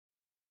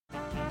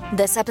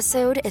This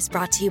episode is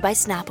brought to you by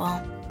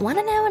Snapple. Want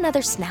to know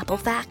another Snapple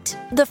fact?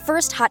 The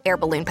first hot air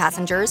balloon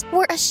passengers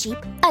were a sheep,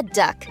 a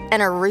duck,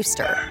 and a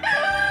rooster.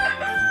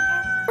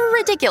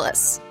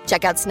 Ridiculous.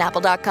 Check out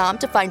Snapple.com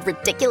to find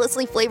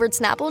ridiculously flavored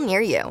Snapple near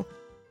you.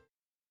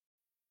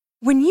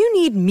 When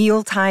you need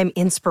mealtime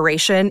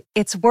inspiration,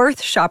 it's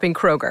worth shopping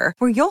Kroger,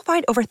 where you'll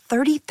find over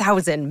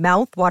 30,000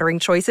 mouth-watering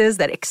choices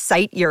that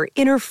excite your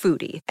inner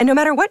foodie. And no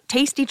matter what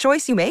tasty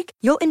choice you make,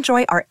 you'll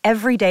enjoy our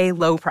everyday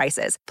low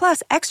prices,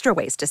 plus extra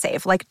ways to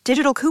save, like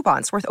digital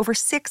coupons worth over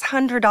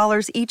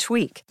 $600 each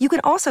week. You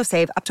can also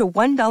save up to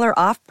 $1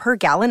 off per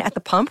gallon at the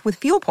pump with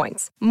fuel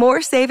points.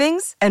 More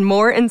savings and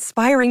more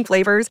inspiring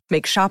flavors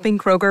make shopping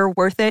Kroger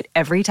worth it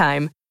every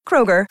time.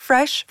 Kroger,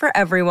 fresh for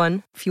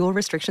everyone. Fuel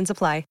restrictions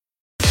apply.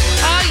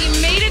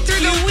 You made it through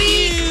the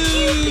week.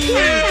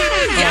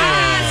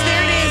 Yes,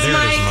 there it is,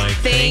 Mike.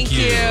 Thank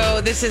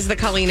you. This is the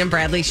Colleen and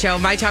Bradley Show.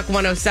 My Talk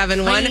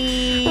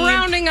 107.1.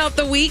 Rounding out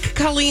the week,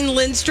 Colleen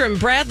Lindstrom,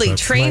 Bradley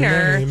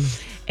Trainer.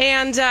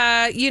 And,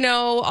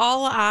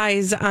 all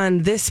eyes on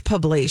this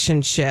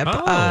publicationship.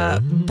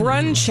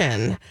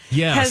 Brunchin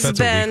has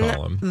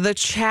been the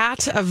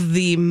chat of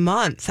the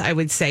month, I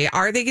would say.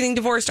 Are they getting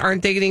divorced?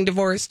 Aren't they getting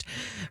divorced?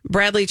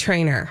 Bradley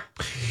Trainer,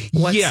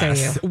 what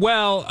say you?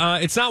 Well,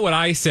 it's not what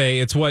I say.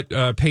 It's what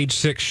Page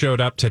Six showed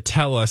up to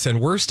tell us.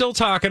 And we're still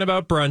talking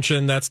about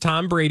Brunchin. That's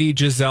Tom Brady,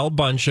 Gisele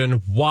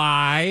Bündchen.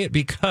 Why?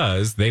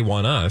 Because they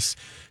want us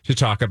to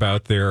talk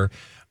about their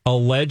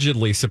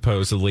allegedly,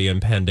 supposedly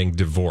impending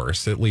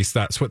divorce. At least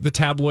that's what the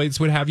tabloids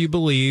would have you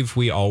believe.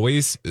 We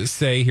always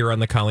say here on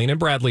the Colleen and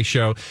Bradley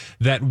Show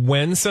that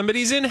when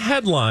somebody's in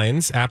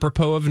headlines,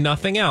 apropos of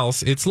nothing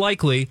else, it's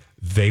likely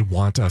they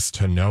want us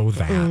to know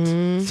that.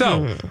 Mm-hmm.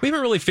 So we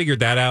haven't really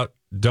figured that out.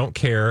 Don't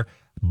care.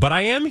 But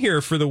I am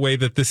here for the way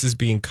that this is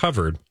being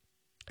covered.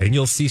 And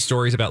you'll see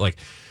stories about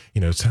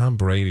Tom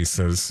Brady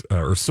says,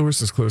 or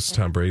sources close to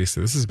Tom Brady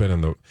say this has been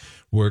in the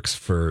works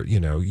for,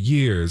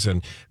 years.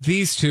 And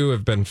these two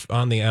have been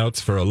on the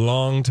outs for a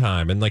long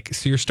time. And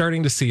so you're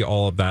starting to see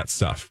all of that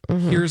stuff.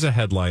 Mm-hmm. Here's a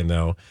headline,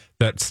 though,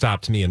 that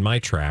stopped me in my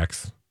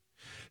tracks.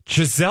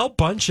 Gisele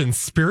Bündchen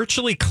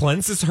spiritually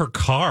cleanses her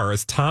car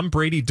as Tom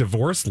Brady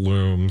divorce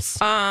looms.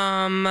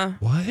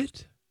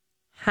 What?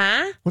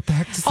 Huh? What the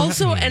heck does that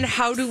also, mean? and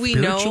how do we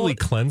know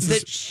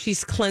that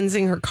she's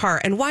cleansing her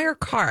car? And why her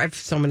car? I have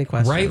so many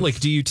questions. Right?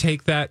 Do you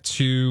take that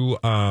to,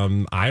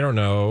 I don't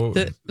know.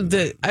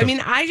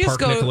 I just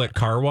go Nicollet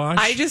car wash.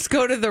 I just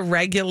go to the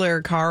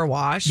regular car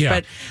wash,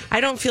 but I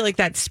don't feel like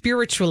that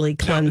spiritually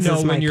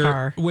cleanses my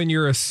car. When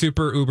you're a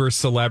super uber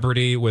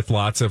celebrity with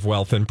lots of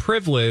wealth and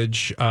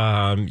privilege,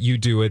 you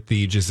do it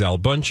the Gisele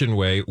Bündchen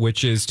way,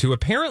 which is to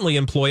apparently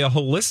employ a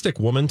holistic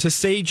woman to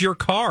sage your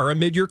car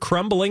amid your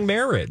crumbling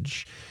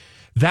marriage.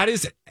 That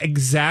is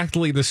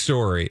exactly the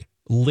story.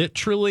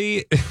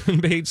 Literally,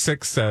 Page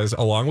Six says,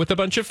 along with a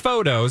bunch of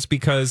photos,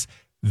 because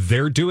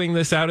they're doing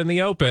this out in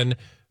the open,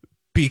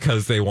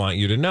 because they want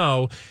you to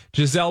know,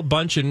 Gisele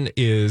Bündchen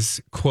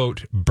is,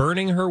 quote,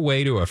 burning her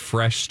way to a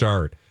fresh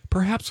start,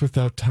 perhaps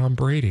without Tom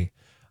Brady.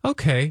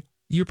 Okay,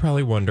 you're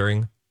probably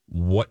wondering,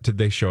 what did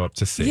they show up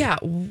to see? Yeah,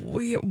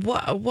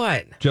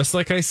 what? Just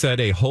like I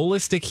said, a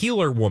holistic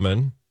healer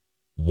woman,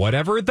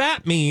 whatever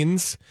that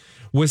means,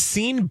 was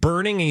seen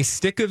burning a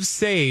stick of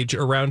sage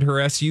around her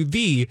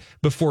SUV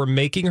before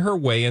making her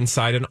way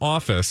inside an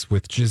office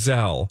with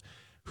Gisele,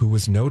 who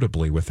was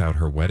notably without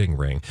her wedding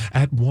ring.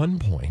 At one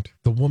point,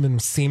 the woman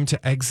seemed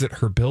to exit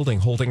her building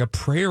holding a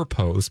prayer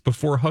pose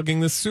before hugging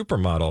the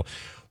supermodel.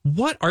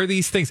 What are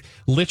these things?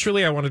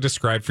 Literally, I want to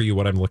describe for you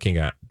what I'm looking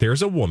at.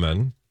 There's a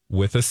woman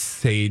with a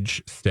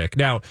sage stick.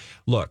 Now,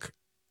 look,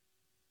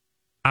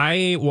 I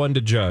ain't one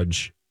to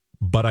judge,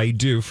 but I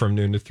do from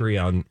noon to 3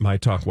 on My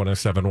Talk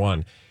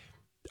 107.1.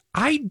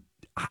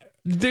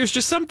 There's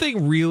just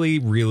something really,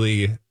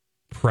 really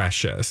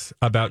precious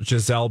about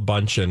Gisele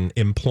Bündchen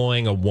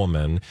employing a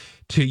woman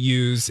to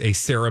use a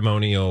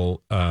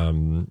ceremonial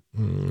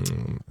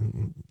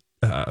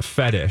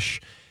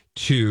fetish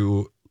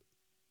to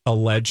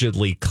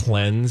allegedly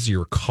cleanse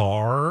your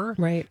car.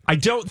 Right. I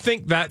don't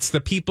think that's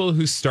the people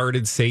who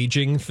started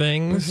saging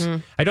things.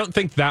 Mm-hmm. I don't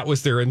think that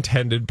was their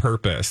intended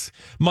purpose,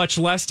 much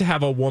less to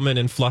have a woman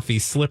in fluffy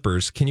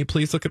slippers. Can you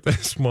please look at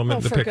this woman,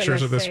 the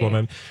pictures of this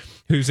woman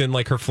who's in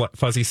her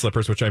fuzzy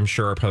slippers, which I'm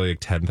sure are probably like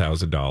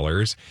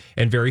 $10,000,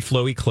 and very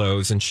flowy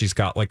clothes, and she's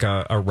got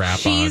a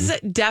wrap on.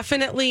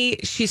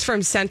 She's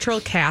from Central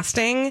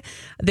Casting.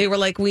 They were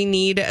like, we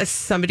need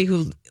somebody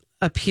who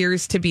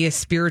appears to be a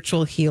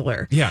spiritual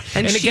healer. Yeah.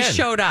 And she again,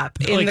 showed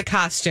up in the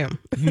costume.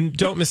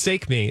 Don't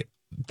mistake me.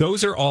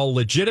 Those are all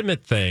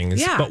legitimate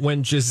things. Yeah. But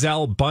when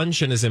Gisele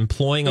Bündchen is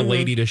employing a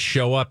lady to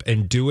show up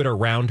and do it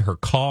around her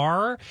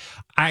car,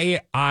 my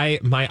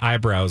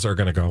eyebrows are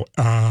going to go,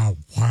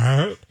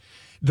 what?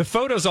 The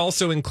photos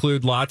also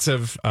include lots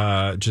of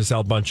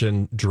Gisele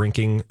Bündchen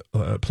drinking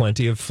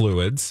plenty of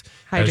fluids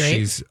as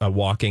she's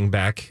walking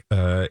back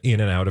in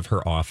and out of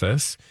her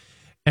office.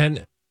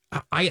 And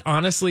I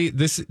honestly,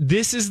 this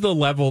is the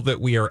level that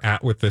we are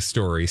at with this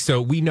story.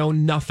 So we know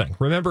nothing.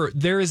 Remember,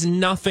 there is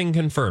nothing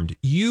confirmed.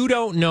 You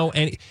don't know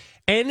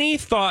any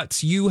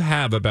thoughts you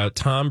have about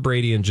Tom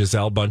Brady and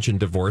Gisele Bündchen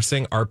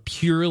divorcing are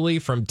purely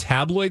from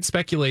tabloid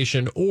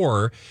speculation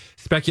or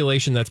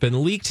speculation that's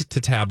been leaked to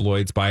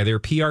tabloids by their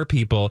PR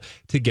people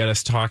to get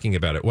us talking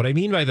about it. What I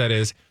mean by that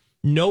is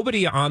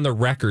nobody on the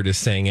record is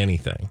saying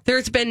anything.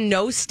 There's been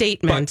no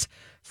statement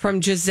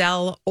from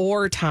Gisele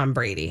or Tom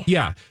Brady.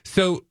 Yeah.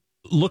 So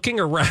looking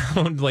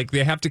around, like,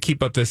 they have to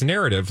keep up this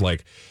narrative.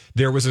 Like,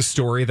 there was a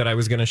story that I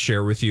was going to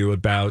share with you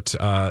about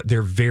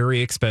their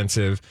very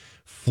expensive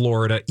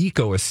Florida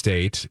eco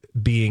estate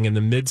being in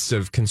the midst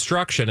of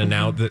construction. And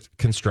now that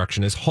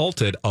construction is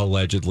halted,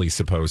 allegedly,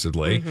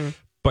 supposedly,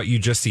 but you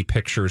just see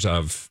pictures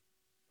of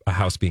a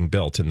house being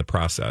built in the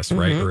process,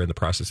 right? Or in the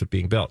process of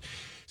being built.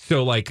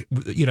 So, like,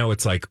 you know,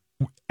 it's like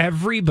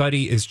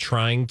everybody is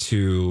trying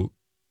to,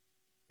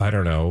 I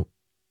don't know,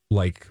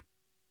 like,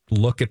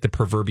 look at the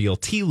proverbial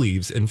tea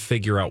leaves and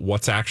figure out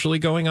what's actually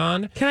going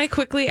on. Can I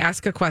quickly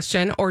ask a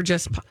question, or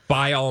just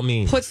by all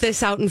means put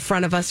this out in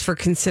front of us for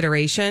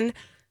consideration?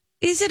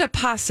 Is it a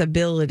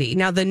possibility?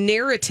 Now, the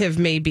narrative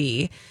may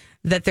be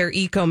that their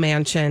eco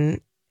mansion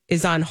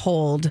is on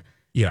hold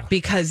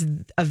because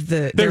of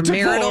their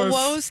marital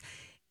woes.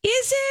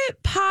 Is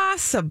it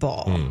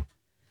possible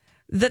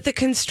that the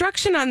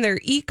construction on their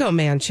eco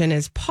mansion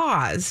is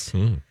paused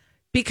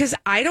because,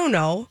 I don't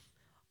know,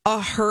 a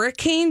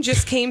hurricane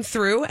just came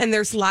through and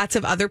there's lots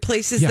of other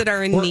places that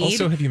are in need?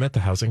 Also, have you met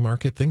the housing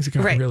market? Things have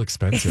gotten real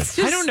expensive. Just,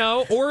 I don't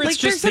know. Or it's like,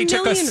 just they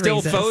took a still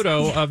reasons.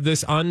 photo of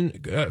this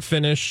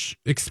unfinished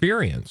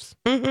experience.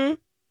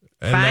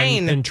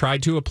 Fine. And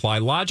tried to apply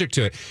logic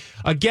to it.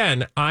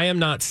 Again, I am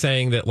not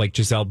saying that, like,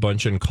 Gisele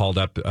Bündchen called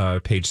up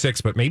Page Six,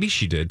 but maybe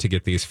she did to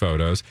get these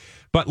photos.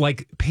 But,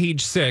 like,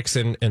 Page Six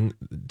and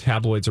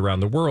tabloids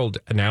around the world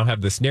now have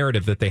this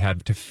narrative that they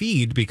have to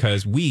feed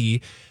because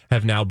we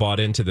have now bought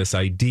into this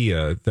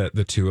idea that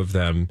the two of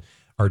them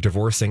are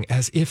divorcing,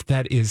 as if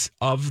that is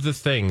of the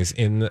things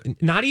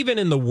not even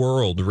in the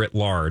world writ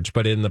large,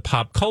 but in the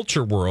pop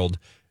culture world,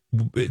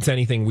 it's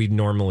anything we'd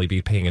normally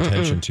be paying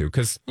attention to.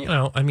 Because, you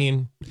know, I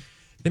mean,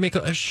 they make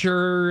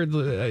sure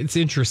it's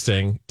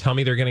interesting. Tell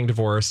me they're getting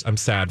divorced. I'm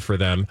sad for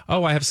them.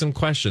 Oh, I have some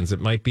questions. It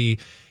might be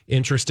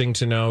interesting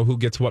to know who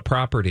gets what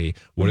property.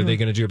 What are they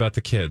going to do about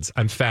the kids?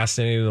 I'm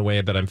fascinated in the way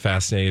that I'm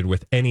fascinated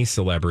with any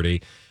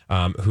celebrity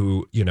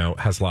who, you know,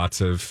 has lots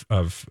of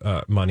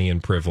money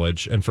and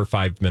privilege. And for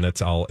 5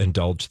 minutes, I'll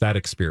indulge that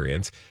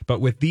experience.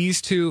 But with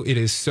these two, it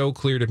is so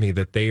clear to me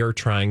that they are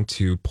trying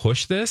to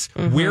push this.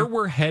 Where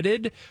we're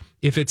headed,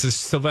 if it's a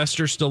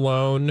Sylvester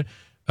Stallone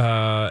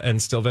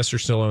and Sylvester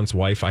Stallone's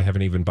wife, I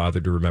haven't even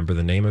bothered to remember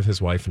the name of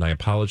his wife, and I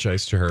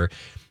apologize to her.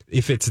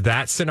 If it's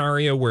that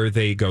scenario where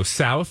they go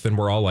south and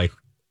we're all like,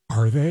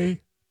 are they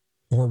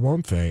or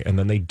won't they? And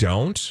then they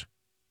don't.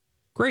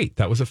 Great.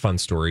 That was a fun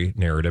story,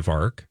 narrative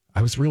arc.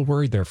 I was real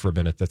worried there for a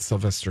minute that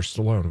Sylvester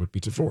Stallone would be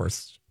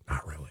divorced.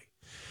 Not really.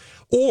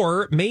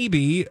 Or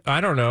maybe,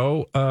 I don't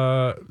know,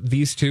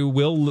 these two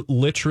will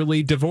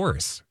literally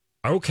divorce.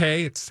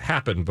 Okay, it's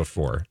happened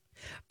before.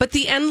 But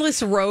the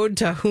endless road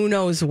to who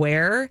knows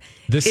where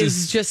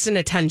is just an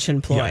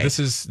attention ploy. Yeah, this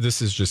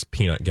is just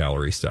peanut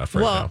gallery stuff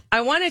right now. Well,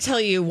 I want to tell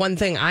you one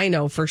thing I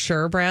know for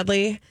sure,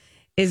 Bradley,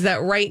 is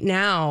that right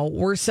now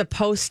we're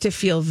supposed to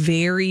feel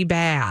very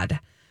bad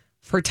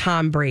for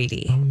Tom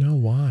Brady. Oh, no,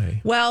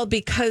 why? Well,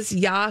 because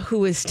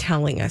Yahoo is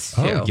telling us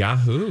to. Oh,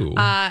 Yahoo.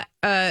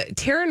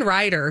 Taryn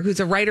Ryder, who's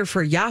a writer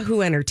for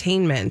Yahoo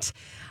Entertainment,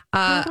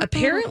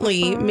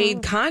 apparently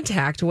made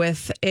contact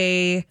with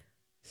a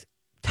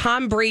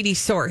Tom Brady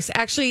source.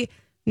 Actually,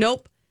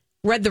 nope.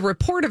 Read the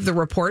report of the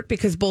report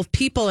because both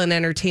People and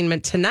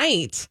Entertainment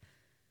Tonight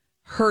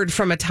heard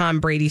from a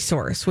Tom Brady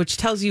source, which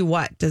tells you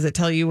what? Does it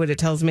tell you what it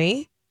tells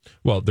me?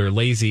 Well, they're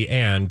lazy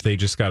and they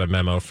just got a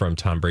memo from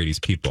Tom Brady's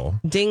people.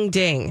 Ding,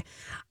 ding.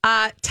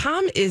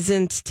 Tom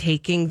isn't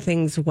taking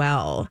things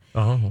well.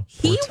 Oh,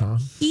 poor Tom.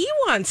 He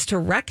wants to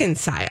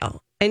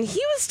reconcile, and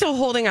he was still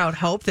holding out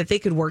hope that they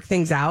could work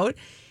things out.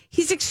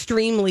 He's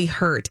extremely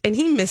hurt, and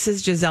he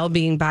misses Gisele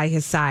being by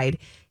his side.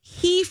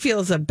 He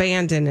feels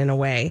abandoned in a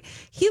way.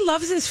 He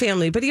loves his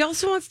family, but he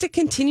also wants to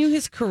continue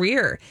his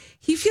career.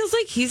 He feels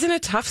like he's in a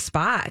tough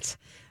spot.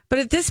 But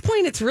at this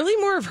point, it's really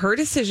more of her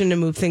decision to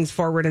move things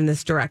forward in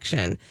this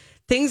direction.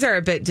 Things are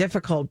a bit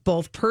difficult,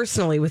 both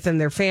personally within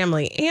their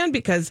family and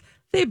because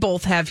they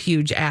both have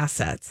huge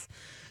assets.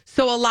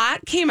 So a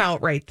lot came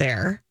out right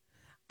there.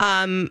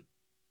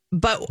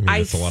 But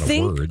I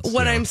think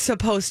what I'm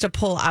supposed to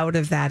pull out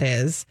of that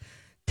is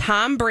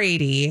Tom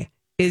Brady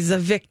is a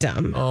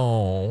victim.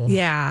 Oh,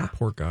 yeah,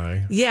 poor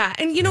guy. Yeah,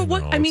 and you know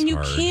what? I mean, you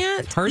hard.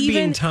 can't. It's hard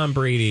being Tom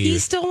Brady. He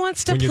still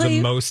wants to when play. You're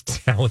the most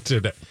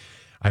talented.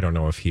 I don't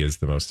know if he is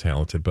the most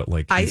talented, but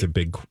like he's a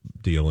big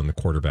deal in the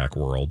quarterback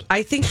world.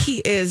 I think he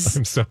is.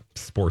 I'm so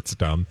sports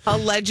dumb.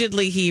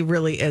 Allegedly, he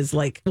really is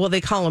like, well,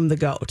 they call him the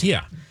GOAT.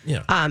 Yeah.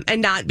 Yeah.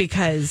 And not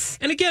because,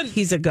 and again,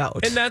 he's a GOAT.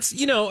 And that's,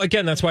 you know,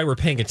 again, that's why we're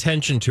paying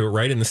attention to it,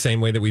 right? In the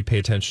same way that we pay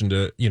attention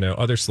to, you know,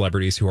 other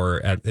celebrities who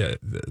are at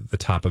the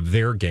top of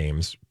their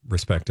games,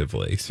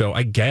 respectively. So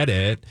I get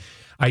it.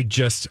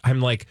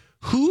 I'm like,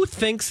 who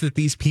thinks that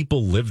these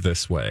people live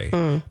this way?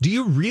 Do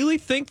you really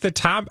think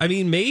that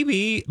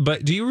maybe,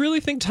 but do you really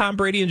think Tom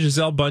Brady and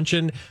Gisele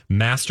Bündchen,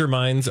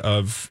 masterminds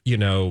of,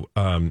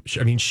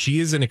 she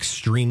is an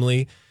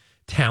extremely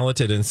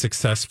talented and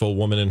successful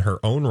woman in her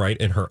own right,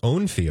 in her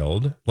own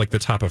field, like the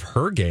top of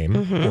her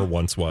game, or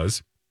once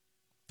was.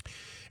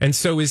 And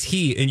so is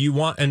he,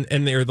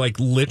 and they're like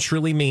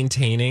literally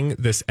maintaining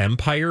this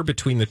empire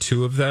between the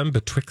two of them,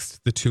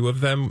 betwixt the two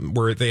of them,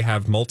 where they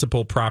have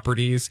multiple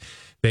properties.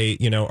 They,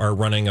 are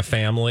running a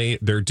family.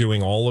 They're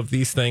doing all of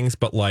these things,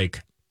 but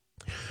like,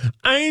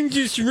 I'm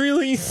just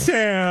really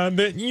sad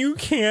that you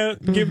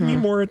can't give me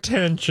more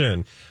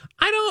attention.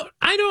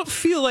 I don't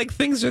feel like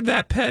things are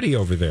that petty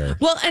over there.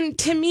 Well, and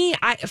to me,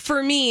 I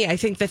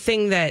think the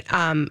thing that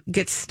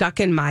gets stuck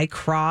in my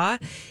craw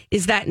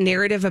is that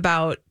narrative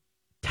about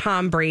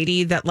Tom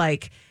Brady that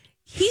like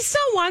he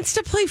still wants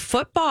to play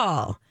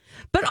football,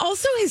 but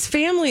also his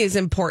family is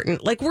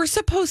important. Like we're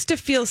supposed to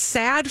feel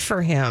sad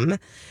for him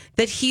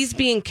that he's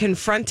being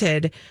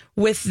confronted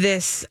with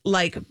this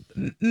like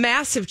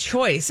massive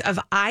choice of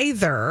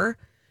either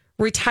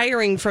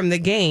retiring from the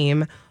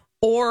game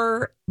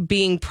or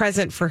being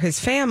present for his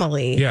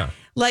family. Yeah.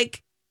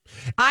 Like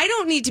I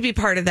don't need to be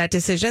part of that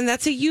decision.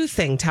 That's a you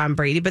thing, Tom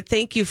Brady, but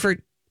thank you for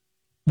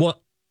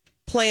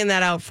playing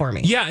that out for me.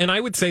 Yeah, and I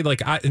would say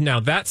now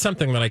that's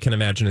something that I can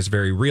imagine is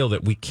very real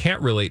that we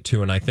can't relate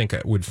to, and I think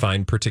I would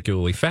find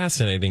particularly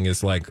fascinating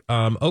is like,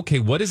 okay,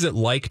 what is it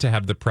like to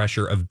have the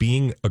pressure of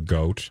being a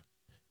GOAT,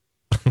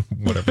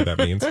 whatever that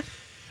means,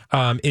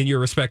 in your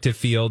respective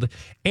field,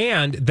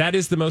 and that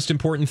is the most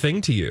important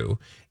thing to you.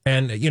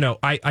 And,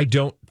 I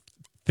don't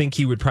think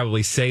he would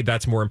probably say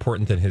that's more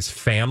important than his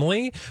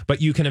family,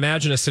 but you can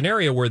imagine a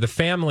scenario where the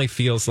family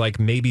feels like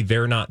maybe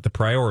they're not the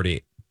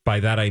priority. By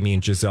that, I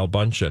mean Gisele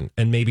Bündchen.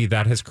 And maybe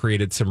that has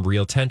created some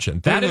real tension.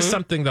 That is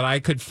something that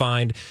I could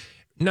find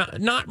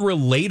not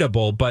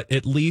relatable, but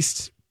at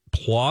least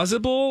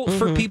plausible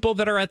for people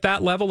that are at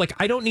that level. Like,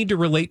 I don't need to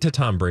relate to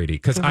Tom Brady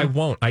because I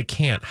won't. I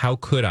can't. How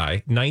could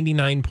I?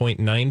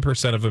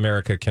 99.9% of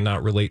America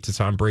cannot relate to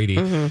Tom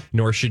Brady,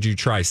 nor should you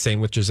try.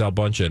 Same with Gisele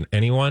Bündchen.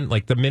 Anyone?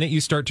 Like, the minute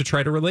you start to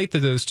try to relate to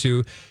those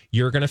two,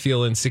 you're going to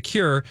feel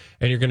insecure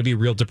and you're going to be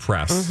real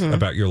depressed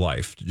about your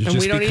life. And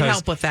we don't need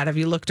help with that. Have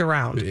you looked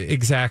around?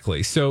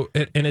 Exactly. So,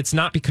 and it's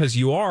not because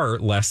you are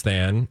less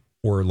than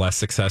or less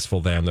successful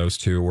than those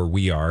two, or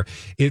we are.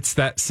 It's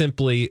that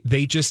simply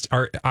they just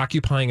are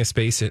occupying a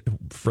space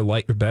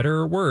for better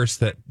or worse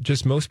that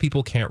just most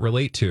people can't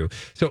relate to.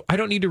 So I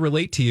don't need to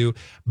relate to you,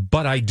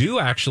 but I do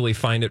actually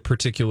find it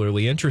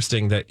particularly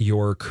interesting that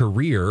your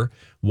career,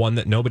 one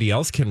that nobody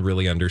else can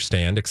really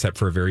understand except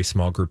for a very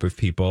small group of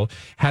people,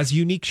 has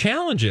unique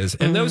challenges.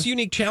 And those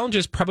unique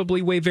challenges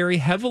probably weigh very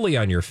heavily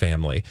on your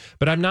family.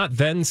 But I'm not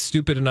then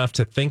stupid enough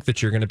to think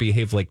that you're going to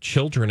behave like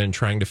children and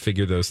trying to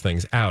figure those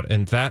things out.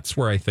 And that's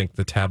where I think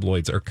the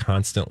tabloids are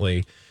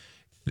constantly,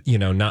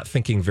 not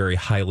thinking very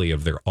highly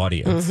of their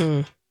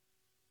audience.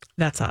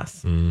 That's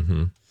us.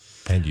 And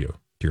you,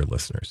 dear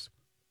listeners.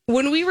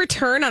 When we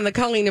return on the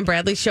Colleen and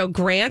Bradley Show,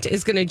 Grant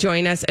is going to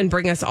join us and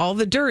bring us all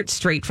the dirt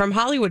straight from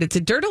Hollywood. It's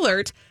a Dirt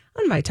Alert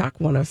on My Talk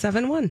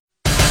 107.1.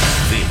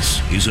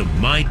 This is a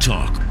My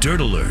Talk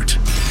Dirt Alert.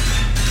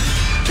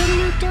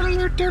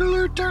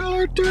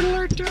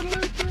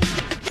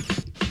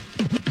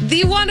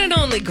 The one and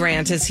only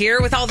Grant is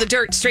here with all the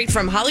dirt straight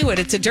from Hollywood.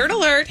 It's a Dirt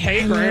Alert.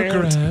 Hey,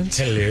 Grant.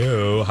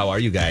 Hello. How are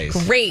you guys?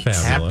 Great.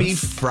 Fabulous. Happy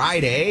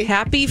Friday.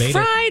 Happy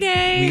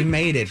Friday. We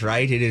made it,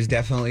 right? It is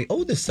definitely...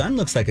 Oh, the sun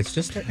looks like it's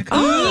just...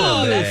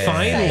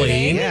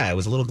 Finally. Yeah, it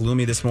was a little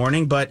gloomy this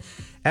morning, but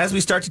as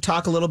we start to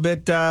talk a little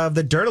bit of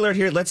the Dirt Alert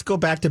here, let's go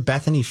back to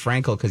Bethany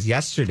Frankel, because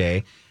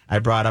yesterday I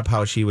brought up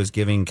how she was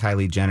giving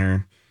Kylie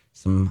Jenner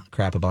some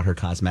crap about her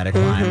cosmetic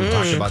line. We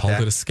talked about Called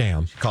that. it a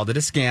scam. Called it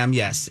a scam,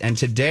 yes. And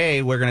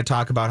today we're going to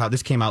talk about how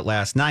this came out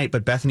last night,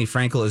 but Bethany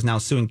Frankel is now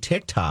suing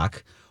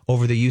TikTok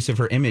over the use of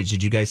her image.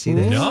 Did you guys see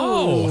this?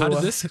 No. How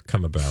did this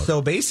come about?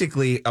 So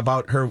basically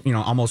about her,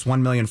 almost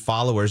 1 million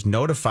followers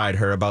notified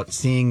her about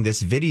seeing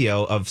this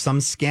video of some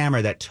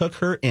scammer that took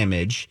her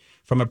image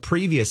from a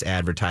previous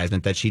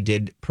advertisement that she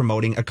did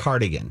promoting a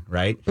cardigan,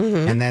 right?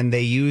 And then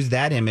they used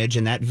that image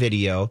and that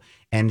video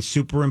and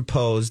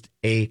superimposed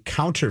a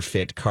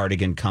counterfeit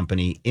cardigan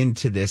company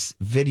into this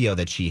video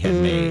that she had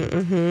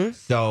made.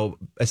 So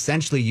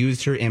essentially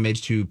used her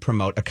image to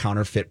promote a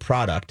counterfeit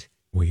product.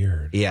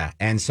 Weird. Yeah.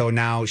 And so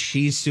now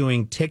she's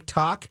suing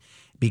TikTok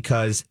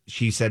because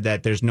she said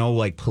that there's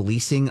no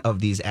policing of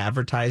these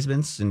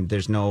advertisements and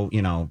there's no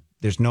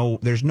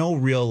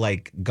real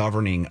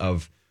governing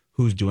of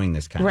who's doing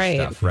this kind of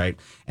stuff, right?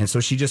 And so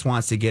she just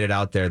wants to get it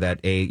out there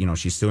that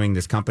she's suing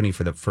this company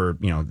for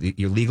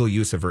your legal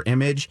use of her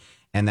image,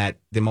 and that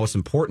the most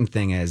important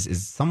thing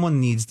is someone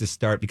needs to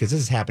start, because this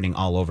is happening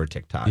all over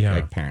TikTok.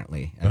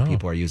 Apparently,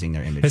 people are using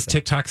their image. Has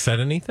TikTok said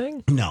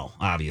anything? No,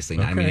 obviously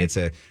not. Okay. I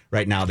mean,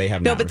 right now they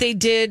have no, but they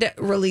did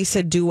release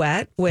a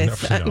duet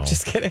with. No. I'm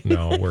just kidding.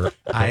 No, what were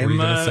you going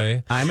to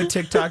say? I'm a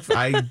TikTok.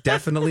 I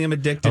definitely am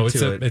addicted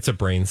to it. It's a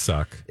brain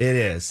suck. It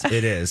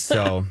is.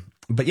 So.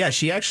 But yeah,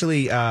 she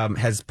actually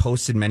has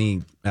posted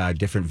many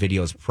different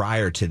videos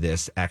prior to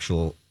this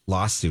actual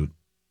lawsuit,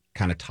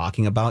 kind of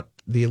talking about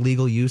the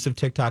illegal use of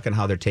TikTok and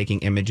how they're taking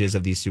images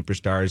of these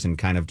superstars and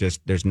kind of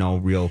just there's no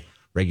real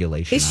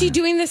regulation. Is she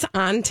doing this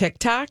on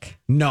TikTok?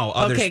 No.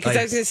 Okay, because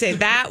I was going to say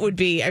that would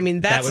be, I mean,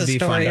 that's a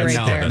story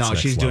right there. No,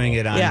 she's doing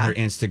it on her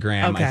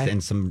Instagram Okay.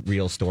 and some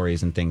real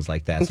stories and things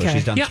like that. So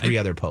she's done 3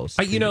 other posts.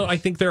 I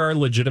think there are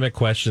legitimate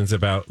questions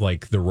about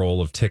like the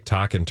role of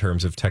TikTok in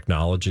terms of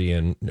technology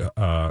and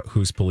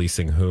who's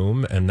policing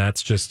whom. And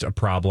that's just a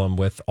problem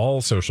with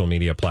all social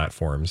media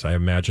platforms. I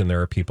imagine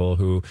there are people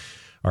who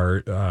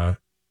are,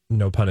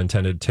 no pun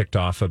intended, ticked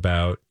off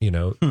about,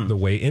 the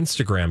way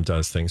Instagram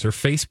does things, or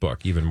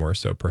Facebook, even more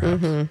so,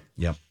 perhaps.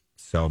 Yep.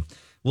 So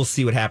we'll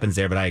see what happens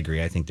there. But I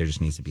agree. I think there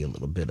just needs to be a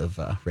little bit of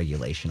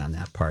regulation on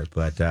that part.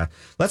 But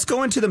let's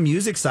go into the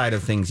music side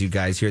of things, you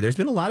guys, here. There's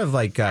been a lot of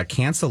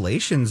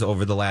cancellations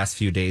over the last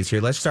few days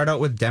here. Let's start out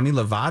with Demi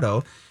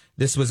Lovato.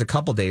 This was a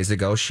couple days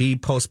ago. She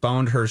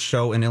postponed her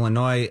show in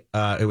Illinois.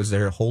 It was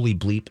their Holy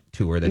Bleep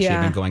tour that she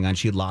had been going on.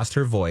 She had lost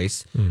her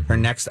voice. Her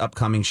next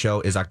upcoming show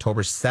is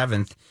October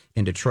 7th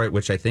in Detroit,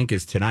 which I think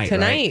is tonight.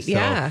 Right?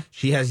 So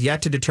she has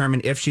yet to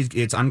determine if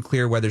it's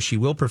unclear whether she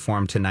will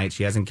perform tonight.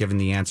 She hasn't given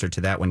the answer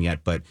to that one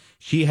yet, but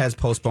she has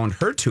postponed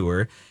her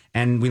tour.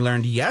 And we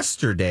learned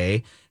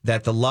yesterday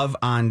that the Love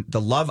On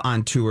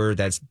tour,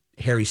 that's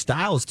Harry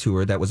Styles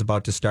tour that was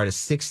about to start a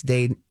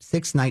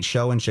 6-night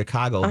show in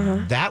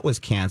Chicago, that was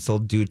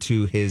canceled due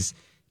to his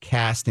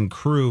cast and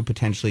crew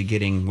potentially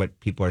getting what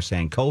people are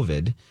saying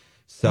COVID.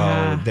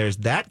 So there's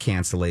that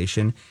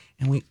cancellation.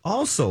 And we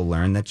also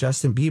learned that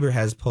Justin Bieber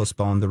has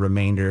postponed the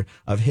remainder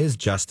of his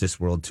Justice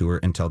World Tour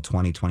until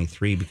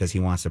 2023 because he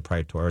wants to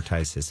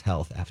prioritize his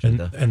health after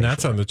and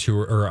that's on the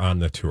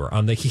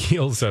the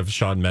heels of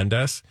Shawn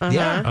Mendes.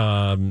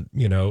 Canceling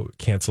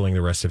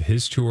the rest of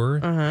his tour.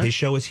 His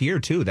show is here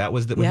too. That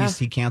was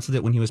he canceled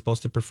it when he was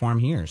supposed to perform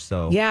here.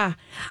 So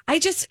I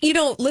just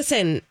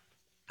listen.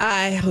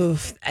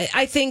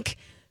 I think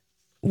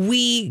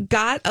we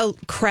got a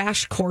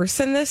crash course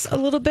in this a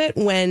little bit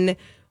when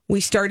we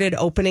started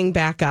opening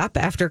back up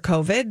after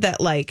COVID, that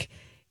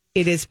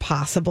it is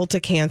possible to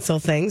cancel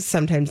things,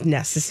 sometimes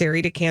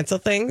necessary to cancel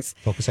things.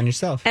 Focus on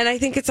yourself. And I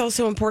think it's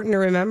also important to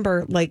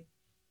remember,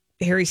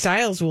 Harry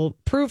Styles will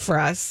prove for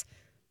us,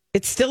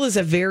 it still is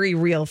a very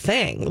real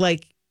thing.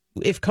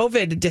 If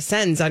COVID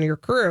descends on your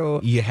crew,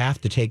 you have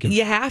to take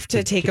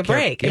a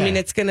break. I mean,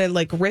 it's going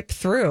to rip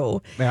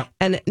through,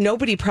 and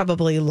nobody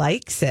probably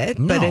likes it,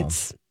 but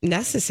it's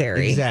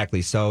necessary.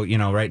 Exactly. So,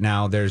 right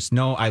now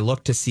I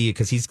look to see,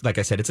 because he's, like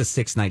I said, it's a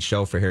 6-night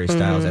show for Harry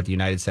Styles at the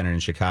United Center in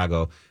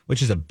Chicago,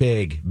 which is a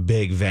big,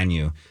 big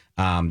venue.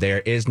 There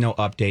is no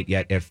update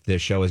yet if the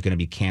show is going to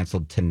be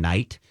canceled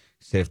tonight.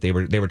 So if they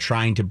were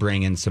trying to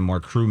bring in some more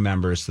crew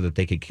members so that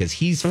they could, because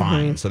he's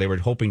fine. So they were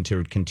hoping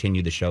to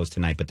continue the shows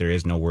tonight, but there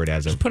is no word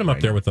as of. Just put him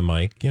up there with the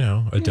mic,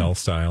 Adele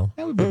style.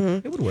 That would be,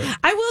 it would work.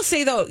 I will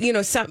say though,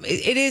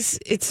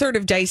 it's sort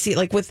of dicey.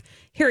 With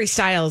Harry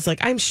Styles,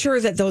 I'm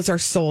sure that those are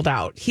sold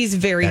out. He's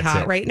very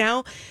hot right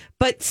now,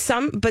 but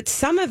some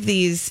of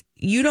these,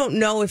 you don't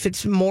know if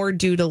it's more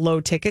due to low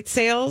ticket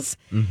sales,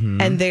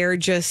 and they're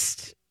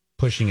just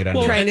pushing it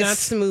under, trying to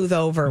smooth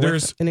over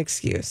with an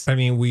excuse. I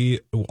mean,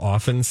 we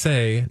often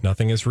say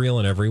nothing is real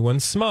and everyone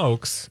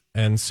smokes.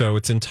 And so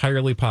it's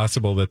entirely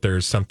possible that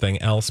there's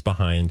something else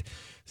behind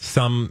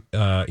some,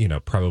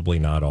 probably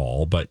not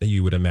all, but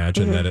you would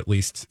imagine that at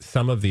least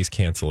some of these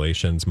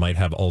cancellations might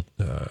have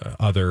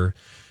other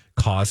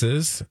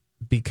causes,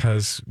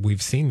 because we've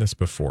seen this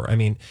before. I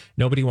mean,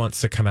 nobody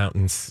wants to come out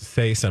and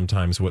say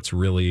sometimes what's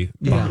really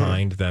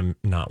behind them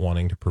not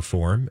wanting to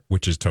perform,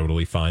 which is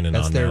totally fine and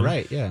that's on their them.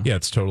 right. Yeah,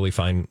 it's totally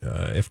fine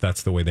if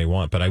that's the way they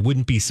want. But I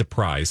wouldn't be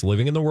surprised,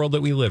 living in the world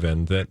that we live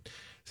in, that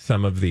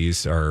some of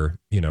these are,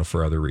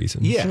 for other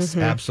reasons. Yes,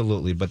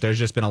 absolutely. But there's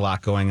just been a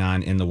lot going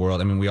on in the world.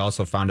 I mean, we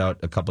also found out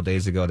a couple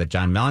days ago that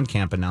John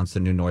Mellencamp announced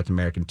a new North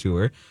American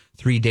tour.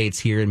 3 dates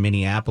here in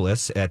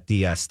Minneapolis at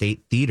the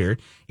State Theater,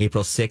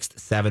 April 6th,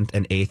 7th,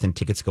 and 8th. And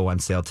tickets go on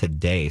sale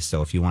today.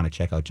 So if you want to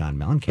check out John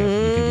Mellencamp,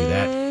 you can do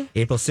that.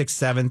 April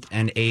 6th, 7th,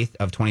 and 8th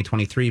of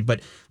 2023.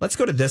 But let's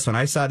go to this one.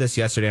 I saw this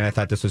yesterday, and I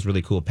thought this was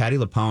really cool. Patti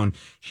LuPone,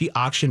 she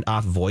auctioned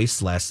off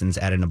voice lessons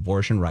at an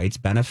abortion rights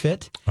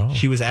benefit.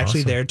 She was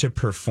actually there to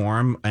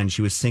perform, and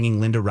she was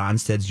singing Linda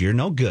Ronstadt's You're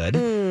No Good.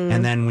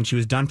 And then when she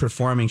was done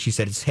performing, she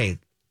said, hey,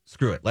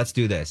 screw it. Let's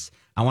do this.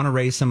 I want to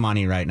raise some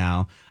money right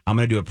now. I'm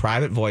going to do a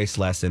private voice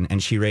lesson. And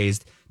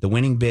the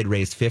winning bid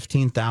raised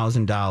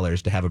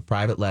 $15,000 to have a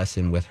private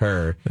lesson with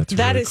her.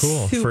 That is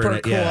cool. Super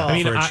cool. I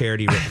mean, for a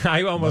charity.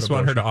 I almost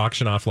want her to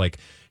auction off,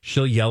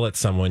 she'll yell at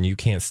someone you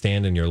can't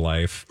stand in your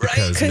life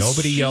because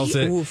nobody yells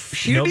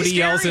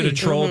at a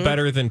troll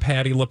better than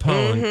Patti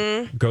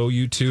LuPone. Go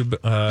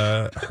YouTube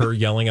her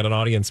yelling at an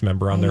audience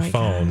member on their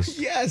phone. Gosh.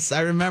 Yes,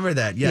 I remember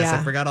that. Yes,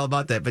 I forgot all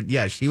about that. But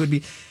yeah, she would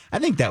be. I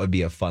think that would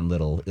be a fun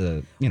little,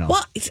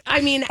 Well,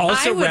 I mean,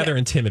 also rather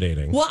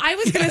intimidating. Well, I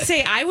was going to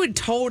say I would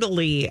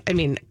totally. I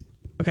mean,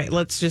 okay,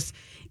 let's just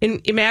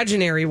in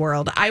imaginary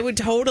world. I would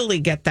totally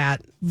get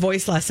that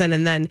voice lesson,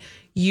 and then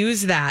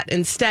use that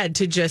instead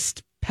to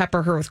just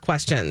pepper her with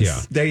questions. Yeah.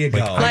 There you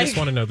go. I just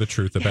want to know the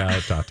truth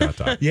about ...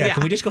 Yeah,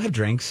 can we just go have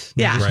drinks?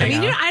 Yeah. Right. I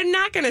mean, I'm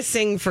not going to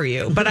sing for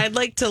you, but I'd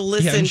like to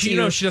listen and to you.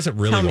 You know, she doesn't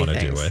really want to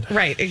do it.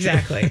 Right,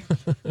 exactly.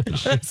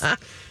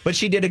 But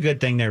she did a good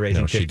thing there,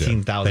 raising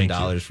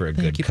 $15,000 for a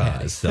good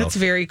cause. So. That's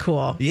very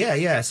cool.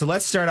 Yeah. So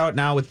let's start out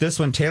now with this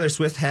one. Taylor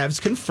Swift has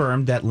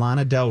confirmed that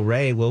Lana Del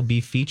Rey will be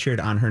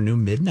featured on her new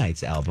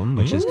Midnights album,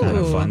 which is kind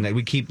of fun.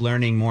 We keep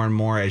learning more and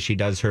more as she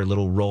does her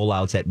little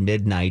rollouts at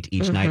midnight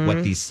each night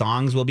what these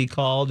songs will be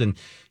called. And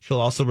she'll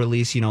also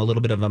release, a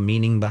little bit of a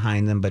meaning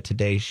behind them. But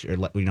today,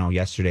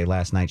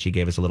 last night, she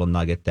gave us a little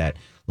nugget that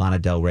Lana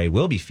Del Rey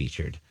will be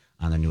featured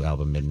on the new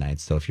album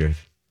Midnights. So if you're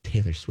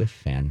Taylor Swift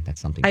fan, that's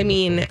something. I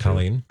mean,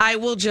 Colleen, I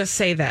will just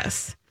say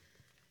this.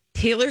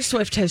 Taylor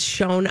Swift has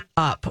shown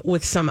up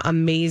with some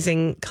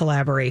amazing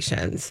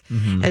collaborations.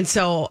 And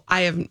so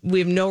we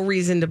have no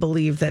reason to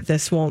believe that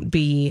this won't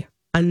be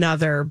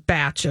another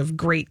batch of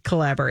great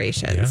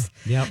collaborations.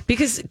 Yeah.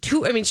 Because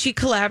she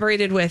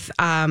collaborated with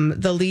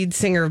the lead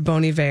singer of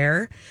Bon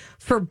Iver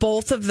for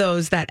both of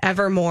those, that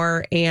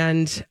Evermore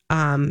and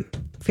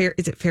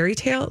is it Fairy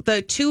Tale?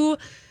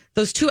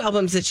 Those two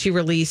albums that she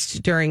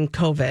released during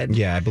COVID.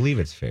 Yeah, I believe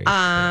it's Fairy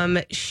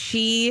Tale.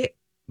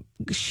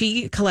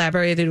 She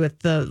collaborated with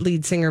the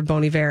lead singer of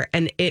Bon Iver,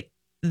 and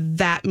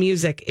that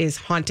music is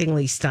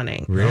hauntingly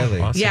stunning. Really?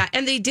 Oh, awesome. Yeah,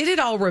 and they did it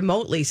all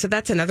remotely, so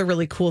that's another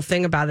really cool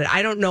thing about it.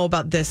 I don't know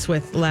about this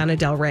with Lana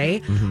Del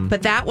Rey,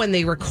 but that one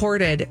they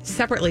recorded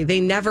separately.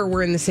 They never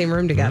were in the same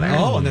room together.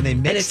 Oh, and then they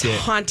and mixed it's it.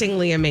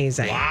 hauntingly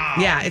amazing. Wow.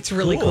 Yeah, it's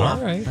really cool. All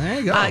right. There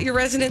you go. Your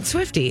resident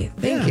Swiftie.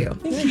 Thank you.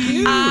 Thank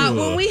you.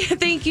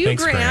 Thank you,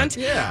 Thanks, Grant.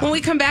 Yeah. When we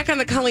come back on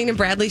the Colleen and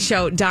Bradley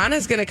show,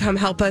 Donna's going to come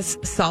help us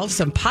solve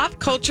some pop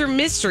culture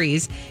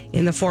mysteries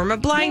in the form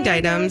of blind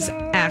items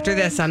after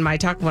this on My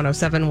Talk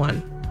 107.1.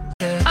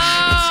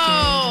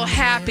 Oh,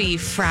 happy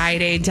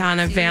Friday,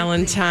 Donna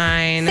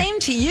Valentine. Same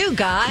to you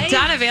guys.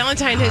 Donna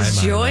Valentine has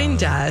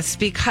joined us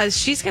because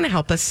she's going to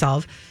help us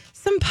solve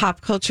some pop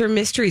culture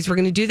mysteries. We're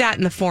going to do that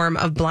in the form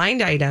of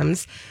blind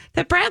items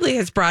that Bradley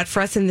has brought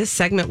for us in this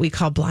segment we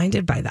call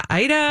Blinded by the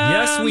Item.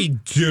 Yes, we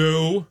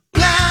do.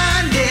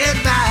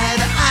 Blinded by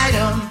the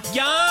item.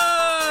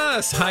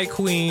 Yes. Hi,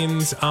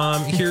 Queens.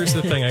 Here's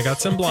the thing. I got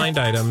some blind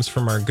items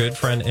from our good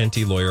friend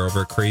Enty Lawyer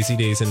over at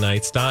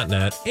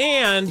crazydaysandnights.net,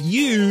 and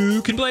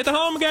you can play the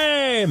home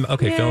game.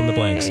 Okay, Yay. fill in the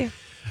blanks.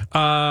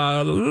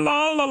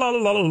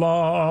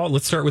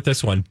 Let's start with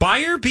this one.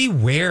 Buyer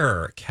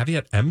beware.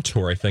 Caveat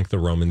emptor, I think the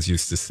Romans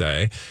used to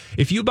say.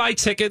 If you buy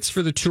tickets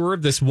for the tour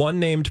of this one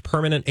named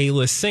permanent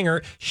A-list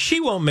singer, she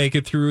won't make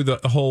it through the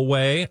whole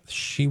way.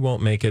 She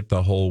won't make it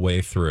the whole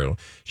way through.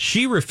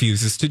 She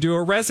refuses to do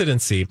a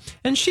residency,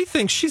 and she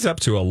thinks she's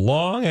up to a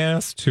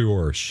long-ass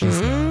tour.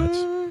 She's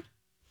not.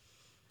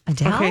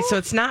 Adele? Okay, so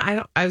it's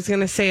not, I was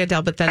going to say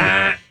Adele, but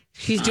then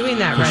she's doing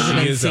that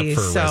residency. She is up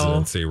for a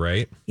residency,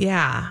 right?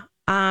 Yeah.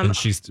 And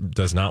she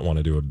does not want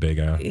to do a big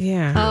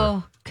Yeah.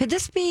 Oh, could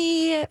this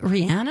be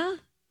Rihanna?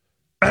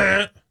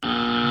 That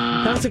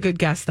was a good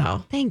guess,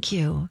 though. Thank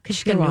you. Because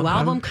she's got You're a new welcome.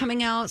 album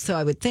coming out, so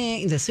I would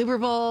think the Super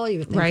Bowl, you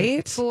would think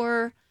Right?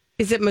 for.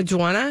 Is it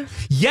Madonna?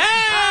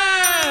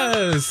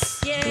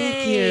 Yes! Yay!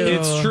 Thank you.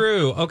 It's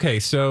true. Okay,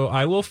 so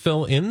I will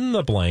fill in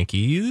the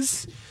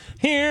blankies.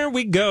 Here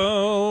we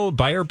go.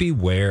 Buyer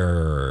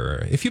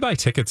beware. If you buy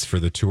tickets for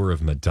the tour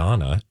of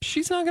Madonna,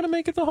 she's not going to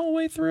make it the whole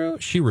way through.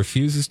 She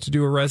refuses to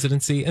do a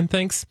residency and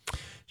thinks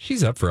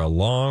she's up for a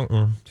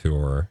long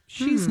tour.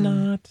 She's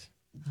not.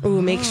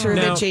 Ooh, make sure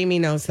Now- that Jamie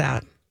knows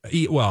that.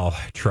 Well,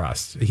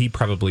 trust. He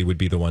probably would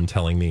be the one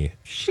telling me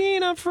she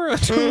ain't up for a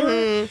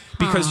tour.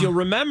 Because you'll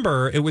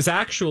remember it was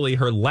actually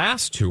her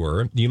last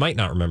tour. You might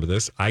not remember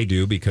this. I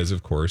do because,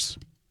 of course,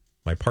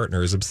 my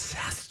partner is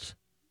obsessed.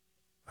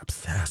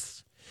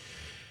 Obsessed.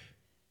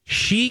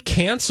 She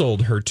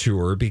canceled her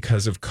tour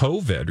because of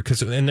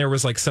COVID. And there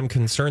was like some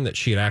concern that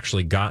she had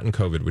actually gotten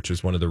COVID, which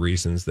was one of the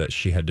reasons that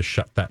she had to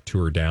shut that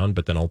tour down.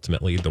 But then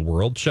ultimately the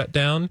world shut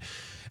down.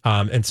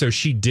 And so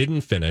she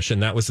didn't finish.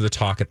 And that was the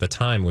talk at the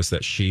time, was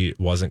that she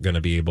wasn't going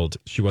to be able to,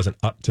 she wasn't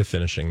up to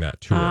finishing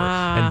that tour.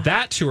 And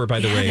that tour, by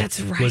the way,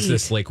 that's right. was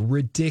this like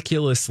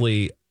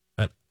ridiculously,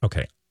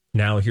 okay,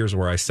 now here's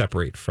where I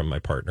separate from my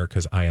partner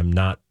because I am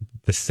not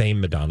the same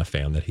Madonna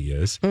fan that he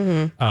is.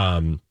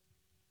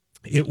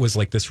 It was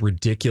like this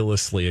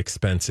ridiculously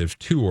expensive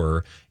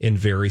tour in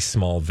very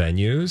small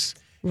venues.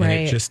 And Right.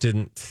 it just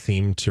didn't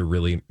seem to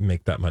really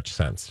make that much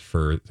sense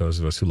for those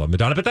of us who love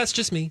Madonna. But that's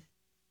just me.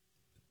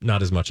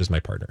 Not as much as my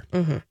partner.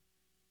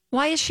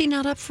 Why is she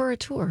not up for a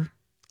tour?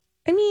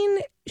 I mean,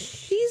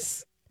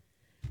 she's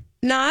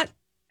not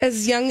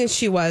as young as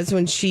she was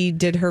when she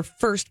did her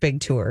first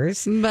big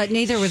tours. But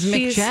neither was Mick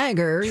She's-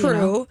 Jagger. True. You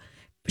know?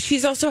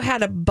 She's also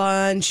had a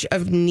bunch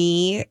of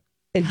knee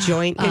and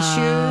joint issues.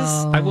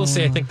 I will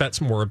say, I think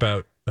that's more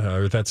about,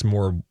 or that's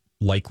more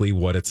likely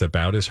what it's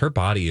about, is her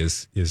body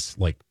is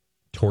like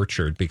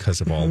tortured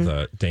because of all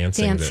the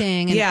dancing.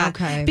 Dancing. And, Yeah.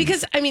 Okay.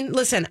 Because, I mean,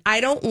 listen, I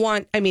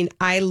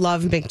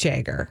love Mick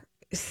Jagger.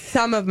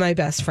 some of my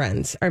best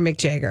friends are Mick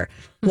Jagger.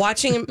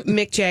 Watching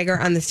Mick Jagger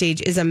on the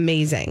stage is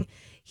amazing.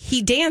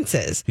 He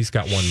dances. He's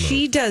got one move.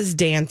 She does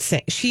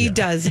dancing. She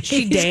dances.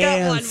 He does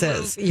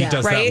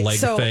that leg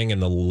thing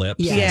and the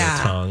lips and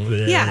the tongue.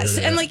 Yes,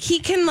 and he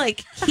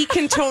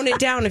can tone it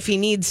down if he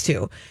needs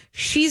to.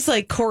 She's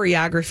like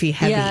choreography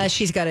heavy. Yeah,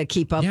 she's got to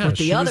keep up with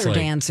the other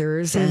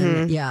dancers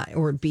and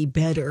or be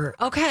better.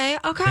 Okay.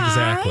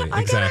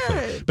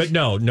 Exactly. But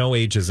no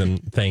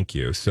ageism. Thank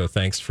you. So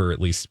thanks for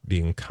at least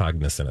being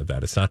cognizant of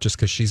that. It's not just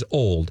because she's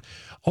old.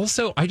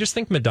 Also, I just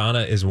think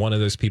Madonna is one of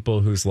those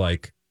people who's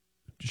like,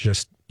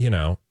 just,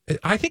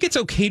 I think it's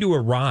okay to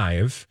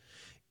arrive,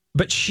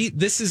 but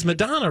this is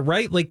Madonna,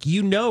 right? Like,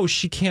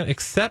 she can't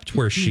accept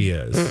where she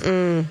is.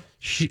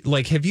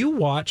 Mm-mm. Have you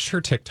watched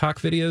her TikTok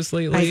videos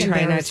lately? I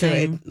try not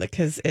to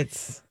because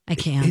I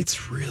can't.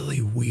 It's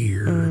really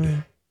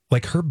weird.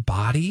 Like her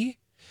body,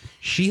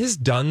 she has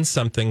done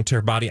something to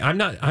her body.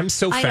 I'm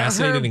so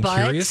fascinated and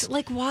curious.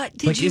 Like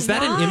what? Is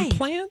that an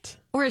implant?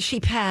 Or is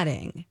she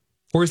padding?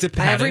 Or is it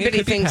padding?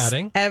 Everybody thinks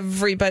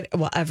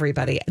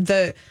everybody.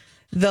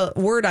 The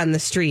word on the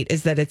street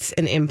is that it's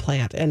an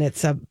implant and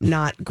it's a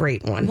not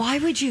great one. Why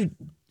would you?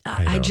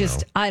 I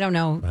don't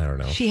know.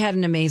 She had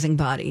an amazing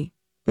body.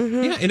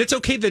 Mm-hmm. Yeah, and it's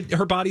okay that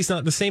her body's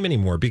not the same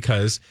anymore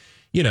because,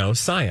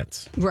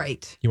 science.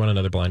 Right. You want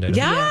another blind item?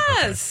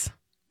 Yes.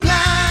 Okay.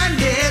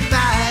 Blinded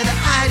by the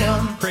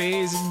item.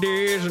 Crazy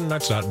days and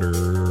that's not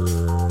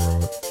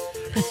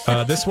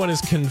this one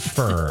is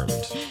confirmed.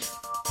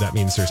 That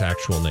means there's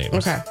actual names.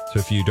 Okay. So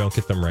if you don't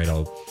get them right,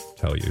 I'll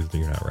tell you that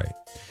you're not right.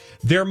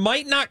 There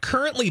might not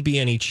currently be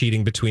any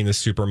cheating between the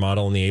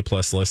supermodel and the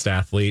A-plus list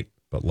athlete,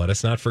 but let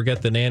us not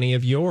forget the nanny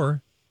of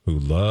yore, who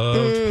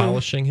loved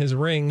polishing his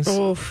rings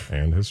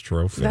and his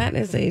trophy. That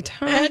is a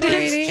Tom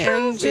Brady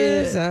and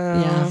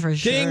Giselle. Yeah, for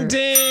sure. Ding,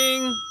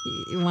 ding.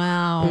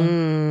 Wow.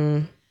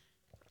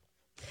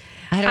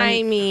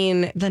 I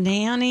mean, the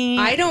nanny.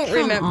 I don't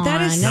remember.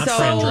 That is Not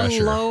Fran so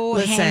Drescher. low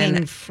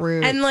hanging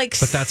fruit. And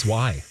but that's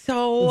why.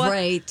 So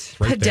right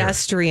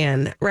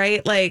pedestrian,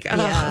 right? Like,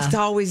 it's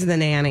always the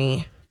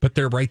nanny. But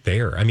they're right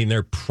there. I mean,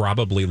 they're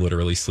probably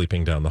literally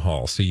sleeping down the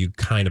hall. So you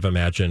kind of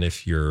imagine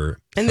if you're...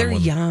 And they're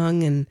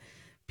young and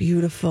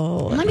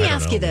beautiful. Let me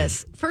ask you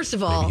this. First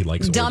of all,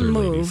 dumb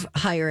move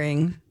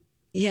hiring,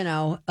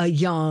 a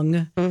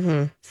young,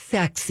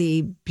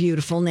 sexy,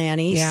 beautiful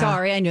nanny. Yeah.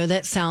 Sorry, I know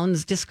that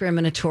sounds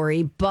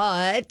discriminatory,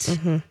 but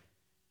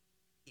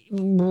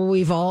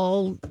we've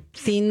all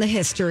seen the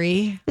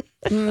history.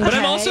 But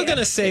I'm also going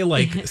to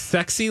say,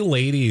 sexy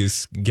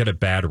ladies get a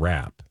bad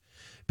rap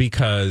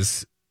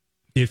because...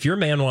 If your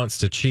man wants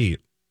to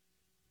cheat,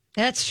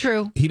 that's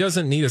true. He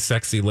doesn't need a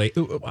sexy lady.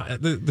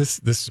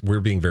 This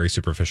we're being very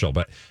superficial,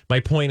 but my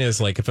point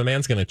is, if a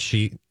man's going to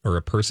cheat or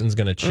a person's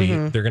going to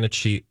cheat, they're going to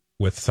cheat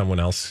with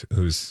someone else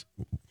who's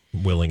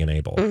willing and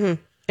able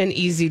and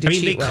easy to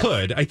cheat with. They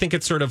could. I think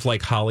it's sort of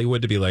like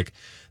Hollywood to be like,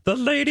 the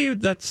lady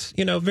that's,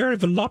 very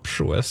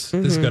voluptuous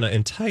is going to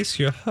entice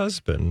your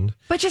husband.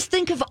 But just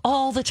think of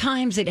all the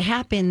times it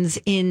happens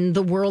in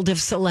the world of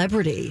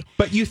celebrity.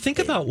 But you think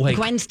about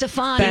Gwen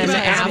Stefani, Ben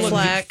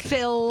Affleck,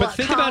 Phil But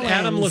think Collins, about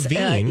Adam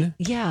Levine.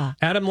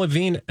 Adam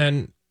Levine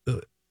and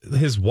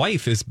his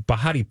wife is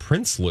Bahati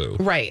Prinsloo.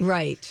 Right.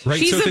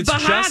 She's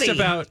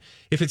so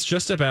if it's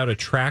just about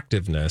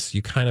attractiveness,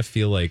 you kind of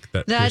feel like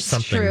that. That's there's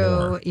something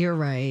true. More. You're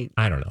right.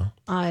 I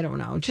don't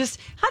know. Just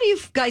how do you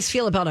guys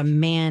feel about a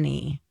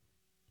Manny?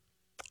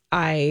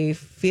 I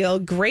feel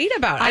great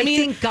about it. I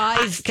think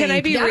guys. Can I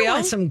be real? I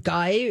want some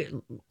guy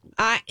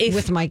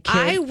with my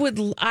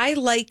kid. I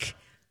like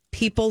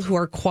people who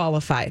are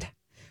qualified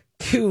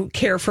to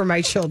care for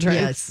my children.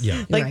 Yes.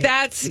 Yeah.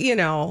 That's,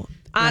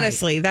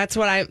 honestly, that's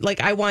what I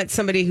like. I want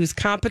somebody who's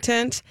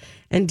competent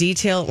and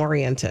detail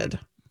oriented.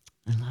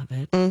 I love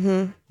it.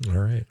 All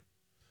right.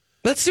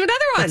 Let's do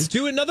another one. Let's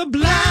do another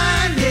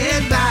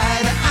Blinded by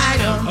the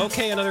item.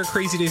 Okay, another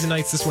Crazy Days and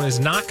Nights. This one is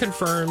not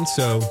confirmed,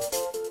 so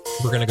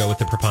we're going to go with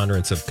the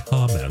preponderance of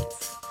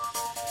comments.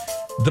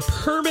 The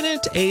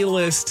permanent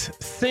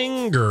A-list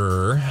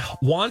singer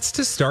wants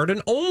to start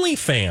an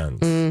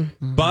OnlyFans,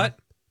 but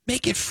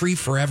make it free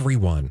for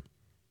everyone.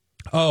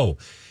 Oh,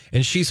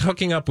 and she's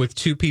hooking up with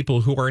two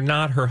people who are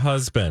not her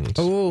husband.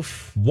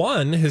 Oof.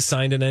 One has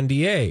signed an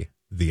NDA.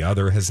 The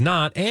other has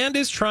not and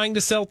is trying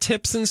to sell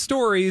tips and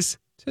stories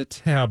to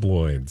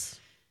tabloids.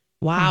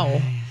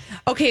 Wow.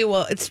 Okay,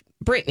 well, it's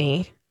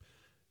Britney.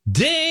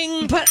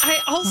 Ding! But I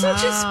also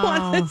just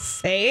want to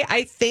say,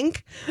 I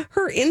think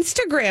her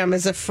Instagram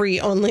is a free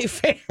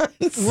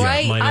OnlyFans.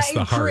 Right. Minus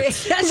the heart.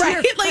 Right?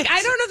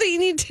 I don't know that you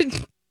need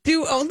to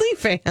do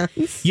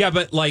OnlyFans. Yeah,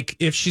 but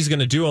if she's going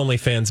to do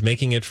OnlyFans,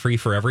 making it free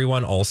for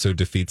everyone also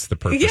defeats the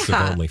purpose of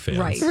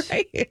OnlyFans.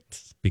 Right.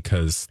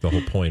 Because the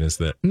whole point is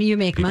that you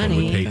make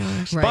money.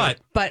 Right.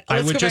 But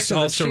I would just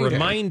also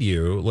remind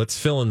you, let's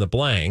fill in the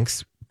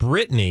blanks.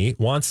 Britney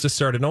wants to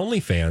start an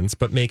OnlyFans,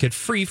 but make it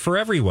free for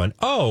everyone.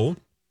 Oh,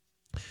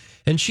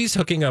 and she's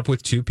hooking up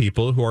with two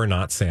people who are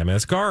not Sam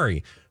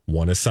Asghari.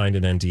 One has signed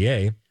an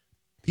NDA.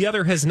 The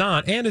other has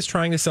not and is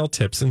trying to sell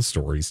tips and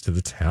stories to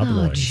the Oh,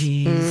 tabloids.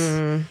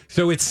 jeez.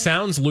 So it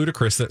sounds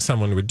ludicrous that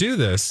someone would do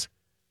this,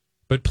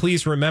 but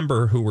please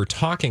remember who we're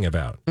talking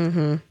about.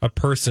 A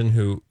person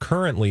who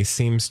currently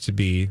seems to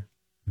be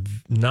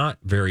not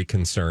very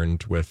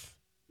concerned with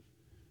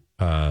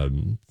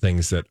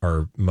things that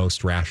are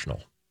most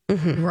rational.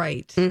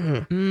 Right.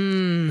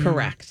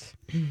 Correct.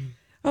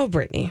 Oh,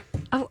 Brittany.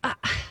 Oh,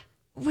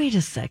 wait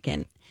a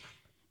second.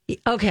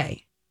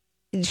 Okay.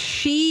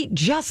 She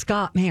just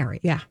got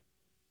married. Yeah.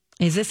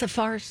 Is this a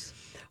farce?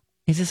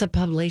 Is this a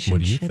publication?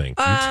 What do you think?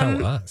 You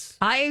tell us.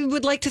 I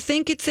would like to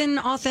think it's an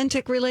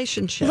authentic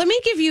relationship. Let me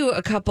give you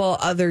a couple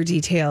other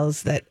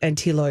details that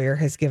NT Lawyer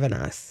has given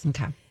us.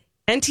 Okay.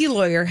 NT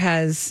Lawyer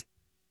has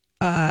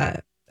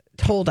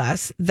told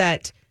us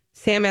that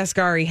Sam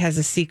Asghari has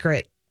a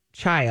secret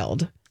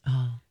child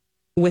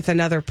with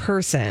another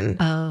person.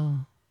 Oh.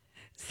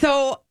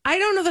 So I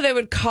don't know that I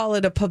would call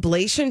it a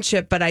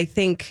publicationship, but I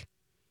think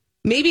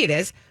maybe it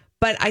is.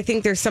 But I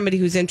think there's somebody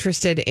who's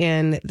interested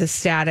in the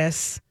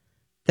status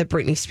that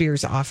Britney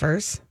Spears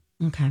offers.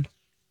 Okay.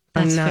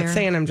 I'm not fair.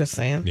 saying, I'm just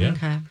saying. Yeah.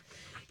 Okay.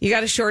 You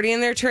got a shorty in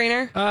there,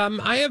 Trainer?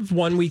 I have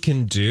one we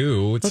can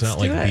do. It's Let's not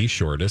do like it. the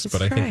shortest,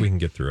 but I try. think we can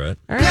get through it.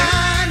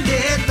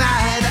 Blinded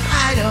by the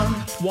item.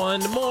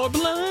 One more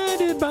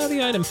blinded by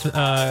the item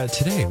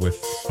today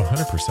with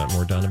 100%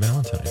 more Donna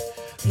Valentine.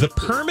 The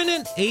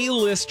permanent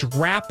A-list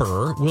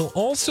rapper will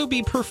also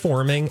be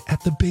performing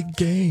at the big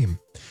game.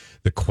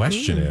 The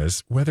question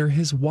is whether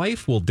his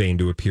wife will deign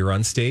to appear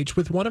on stage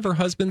with one of her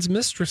husband's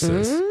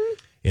mistresses.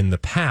 In the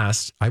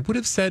past, I would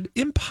have said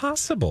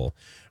impossible.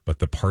 But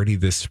the party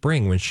this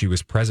spring, when she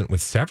was present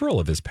with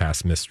several of his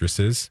past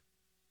mistresses,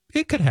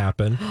 it could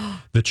happen.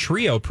 The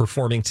trio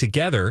performing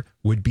together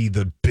would be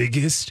the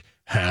biggest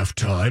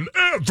halftime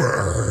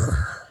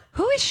ever.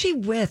 Who is she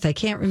with? I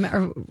can't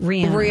remember.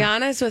 Rihanna.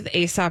 Rihanna's with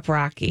A$AP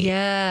Rocky.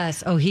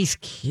 Yes. Oh, he's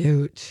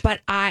cute. But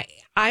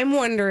I'm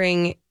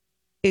wondering,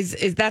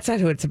 is that's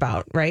not who it's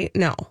about, right?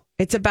 No.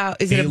 It's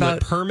about, is it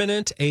about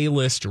permanent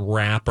A-list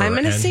rapper I'm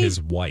and gonna say his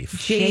wife?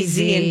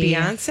 Jay-Z and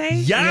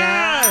Beyonce?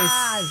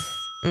 Yes!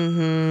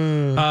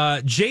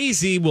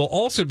 Jay-Z will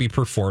also be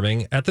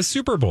performing at the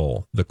Super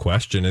Bowl. The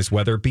question is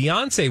whether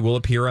Beyonce will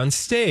appear on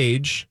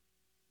stage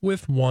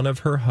with one of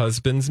her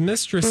husband's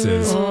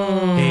mistresses,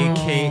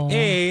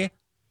 a.k.a.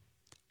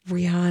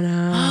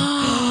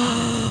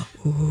 Rihanna.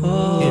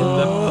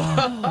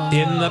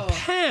 In the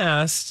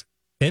past,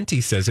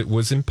 Enty says it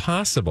was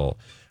impossible.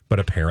 But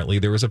apparently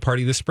there was a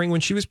party this spring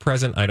when she was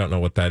present. I don't know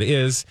what that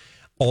is.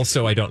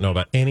 Also, I don't know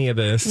about any of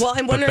this. Well,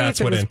 I'm but wondering that's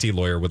if it what was Enty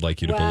Lawyer would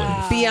like you to believe.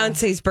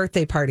 Beyonce's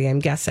birthday party, I'm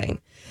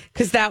guessing.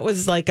 Because that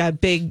was like a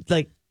big,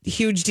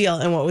 huge deal.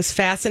 And what was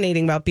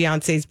fascinating about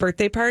Beyonce's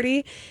birthday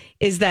party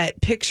is that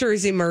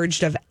pictures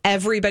emerged of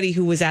everybody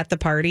who was at the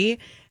party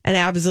and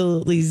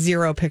absolutely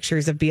zero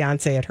pictures of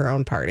Beyonce at her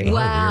own party.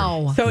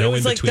 Wow. So No it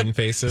was like the in-between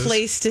faces?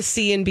 place to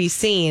see and be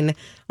seen,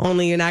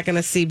 only you're not going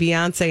to see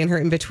Beyonce in her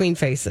in-between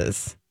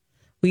faces.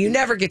 Well, you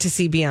never get to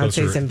see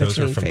Beyonce's in Those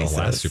are between from faces.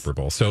 the last Super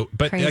Bowl. So,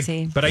 but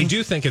Crazy. but I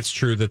do think it's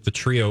true that the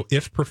trio,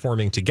 if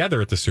performing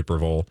together at the Super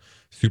Bowl,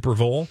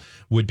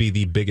 would be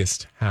the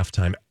biggest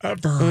halftime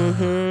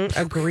ever.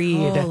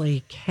 Agreed.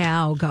 Holy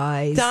cow,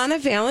 guys. Donna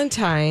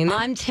Valentine.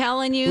 I'm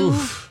telling you,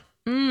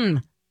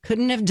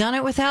 couldn't have done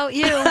it without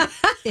you.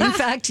 In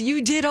fact,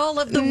 you did all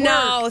of the work.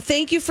 No,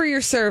 thank you for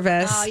your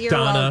service. Oh, you're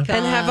Donna. welcome.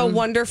 And have a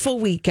wonderful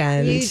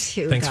weekend. You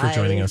too, Thanks for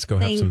joining us. Go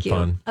have Thank some you.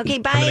 fun. Okay,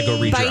 bye. I'm going to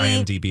go read Bye. your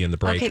IMDb in the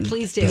break. Okay,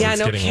 please do. Because Yeah, it's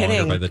no getting longer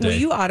kidding. by the day. Will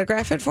you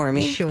autograph it for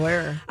me?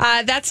 Sure.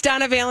 That's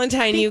Donna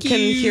Valentine. You can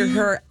hear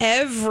her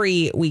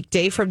every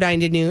weekday from 9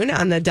 to noon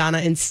on the Donna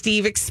and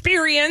Steve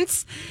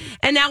Experience.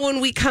 And now when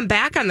we come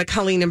back on the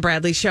Colleen and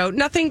Bradley Show,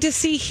 nothing to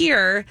see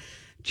here,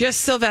 just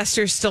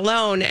Sylvester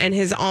Stallone and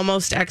his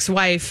almost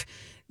ex-wife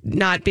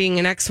not being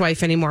an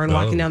ex-wife anymore and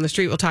walking down the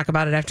street. We'll talk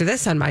about it after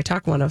this on My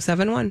Talk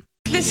 107.1.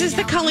 This is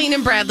the Colleen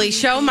and Bradley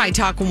Show, My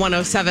Talk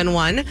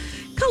 107.1.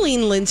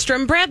 Colleen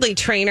Lindstrom, Bradley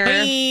Trainer.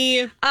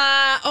 Hey.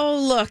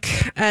 Look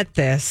at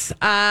this.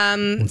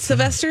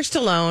 Sylvester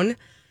Stallone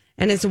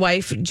and his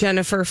wife,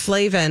 Jennifer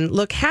Flavin,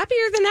 look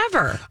happier than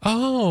ever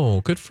Oh,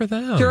 good for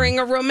them. during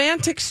a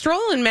romantic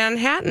stroll in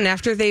Manhattan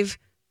after they've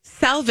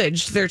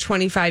salvaged their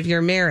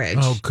 25-year marriage.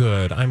 Oh,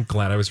 good. I'm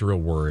glad. I was real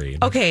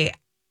worried. Okay,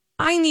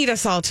 I need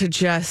us all to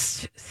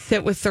just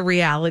sit with the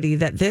reality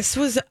that this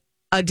was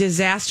a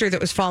disaster that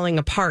was falling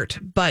apart,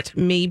 but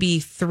maybe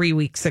 3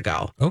 weeks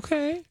ago.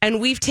 Okay. And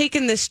we've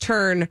taken this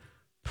turn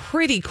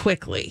pretty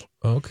quickly.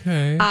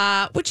 Okay.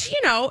 Which,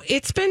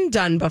 it's been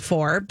done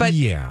before, but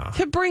Yeah.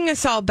 to bring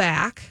us all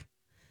back,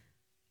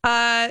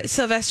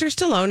 Sylvester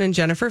Stallone and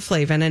Jennifer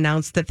Flavin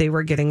announced that they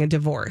were getting a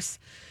divorce.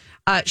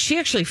 She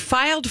actually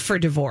filed for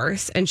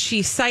divorce, and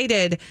she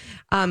cited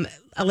a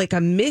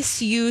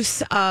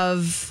misuse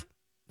of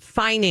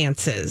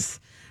finances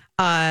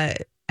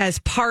as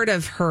part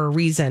of her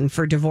reason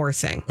for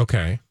divorcing.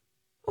 Okay.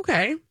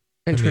 Okay,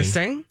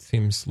 interesting.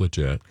 Seems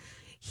legit.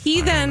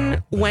 He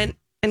then went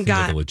and Seems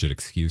got like a legit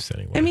excuse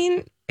anyway. I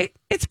mean,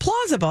 it's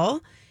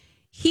plausible.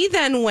 He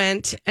then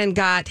went and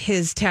got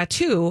his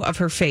tattoo of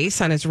her face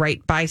on his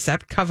right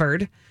bicep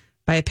covered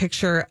by a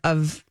picture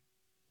of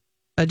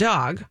a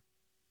dog.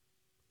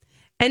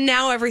 And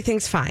now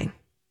everything's fine.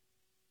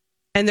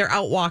 And they're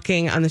out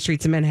walking on the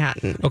streets of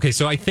Manhattan. Okay,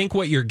 so I think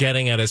what you're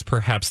getting at is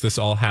perhaps this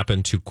all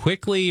happened too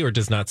quickly or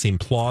does not seem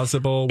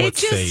plausible. What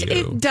say you?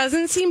 It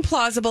doesn't seem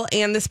plausible.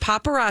 And this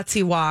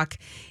paparazzi walk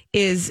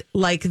is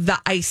like the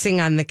icing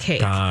on the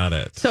cake. Got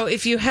it. So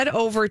if you head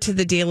over to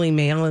the Daily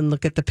Mail and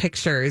look at the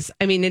pictures,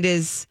 I mean, it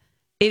is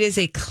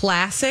a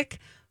classic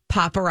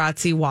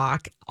paparazzi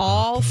walk,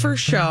 all for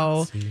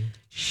show.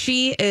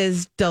 She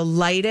is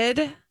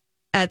delighted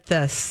at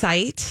the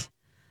sight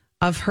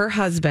of her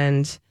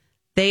husband.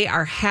 They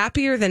are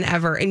happier than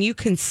ever, and you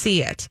can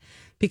see it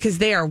because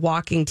they are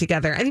walking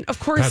together. And of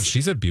course, God,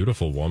 she's a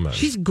beautiful woman.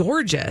 She's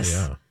gorgeous.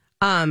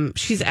 Yeah.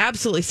 She's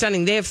absolutely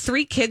stunning. They have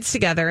 3 kids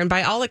together, and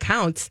by all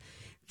accounts,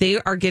 they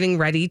are getting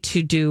ready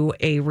to do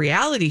a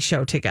reality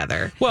show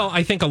together. Well,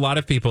 I think a lot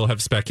of people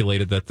have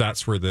speculated that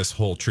that's where this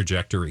whole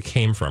trajectory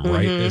came from,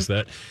 right? Is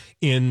that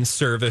in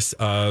service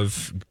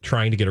of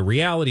trying to get a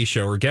reality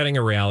show or getting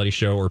a reality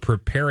show or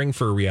preparing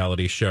for a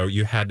reality show,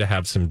 you had to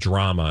have some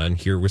drama. And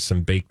here was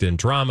some baked in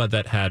drama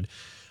that had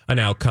an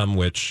outcome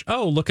which,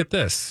 oh, look at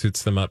this,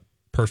 suits them up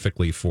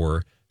perfectly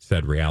for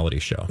said reality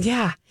show.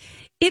 Yeah.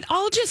 It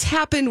all just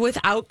happened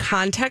without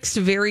context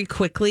very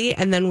quickly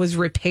and then was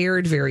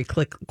repaired very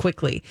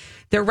quickly.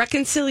 Their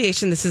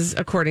reconciliation, this is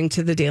according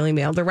to the Daily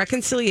Mail, the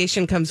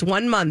reconciliation comes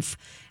 1 month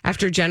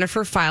after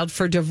Jennifer filed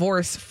for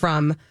divorce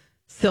from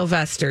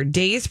Sylvester.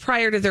 Days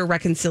prior to their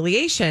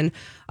reconciliation,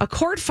 a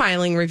court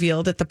filing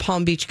revealed at the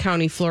Palm Beach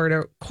County,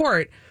 Florida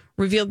court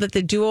revealed that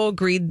the duo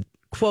agreed,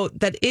 quote,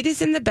 that it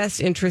is in the best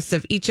interests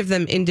of each of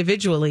them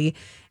individually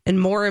and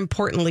more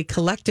importantly,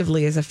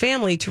 collectively as a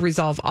family to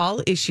resolve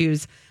all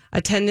issues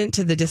attendant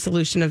to the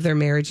dissolution of their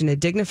marriage in a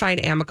dignified,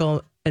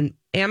 amicable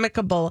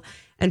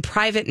and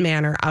private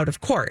manner out of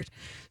court.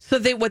 So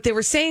what they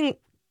were saying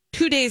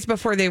 2 days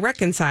before they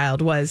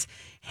reconciled was,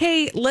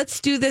 hey, let's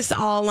do this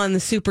all on the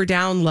super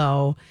down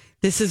low.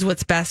 This is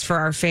what's best for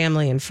our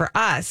family and for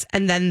us.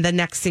 And then the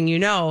next thing you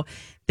know,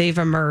 they've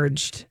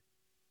emerged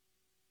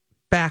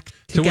back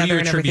together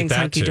and everything's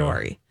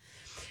hunky-dory.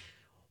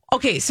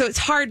 Okay, so it's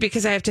hard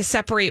because I have to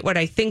separate what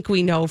I think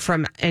we know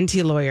from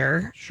Enty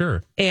Lawyer.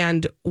 Sure.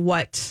 And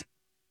what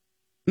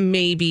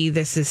maybe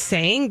this is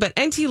saying. But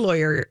Enty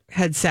Lawyer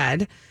had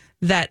said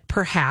that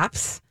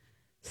perhaps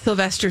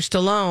Sylvester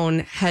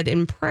Stallone had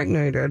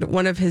impregnated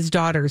one of his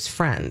daughter's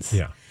friends.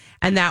 Yeah.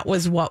 And that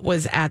was what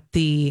was at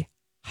the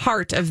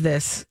heart of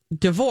this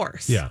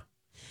divorce. Yeah.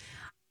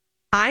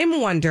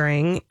 I'm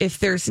wondering if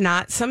there's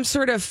not some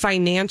sort of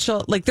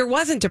financial, like there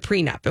wasn't a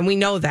prenup, and we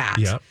know that.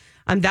 Yeah.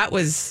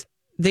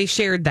 They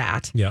shared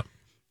that. Yeah.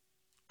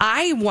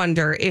 I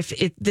wonder if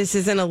this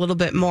isn't a little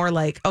bit more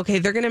like, okay,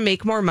 they're going to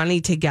make more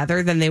money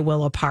together than they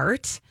will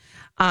apart.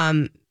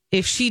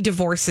 If she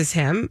divorces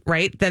him,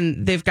 right,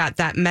 then they've got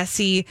that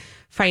messy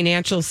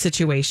financial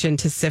situation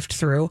to sift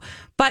through.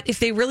 But if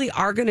they really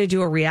are going to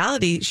do a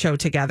reality show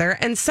together,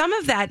 and some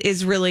of that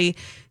is really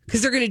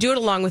because they're going to do it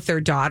along with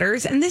their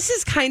daughters. And this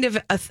is kind of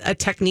a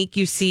technique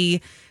you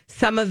see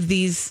some of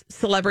these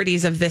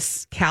celebrities of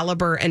this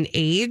caliber and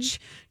age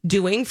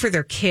doing for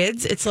their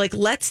kids. It's like,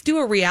 let's do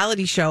a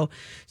reality show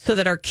so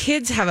that our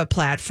kids have a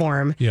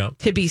platform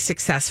to be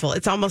successful.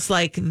 It's almost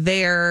like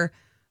their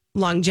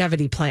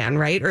longevity plan,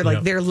 right? Or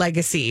like their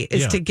legacy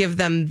is to give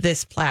them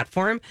this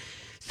platform.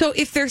 So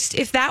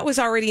if that was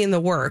already in the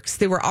works,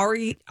 they were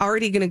already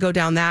going to go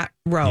down that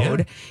road.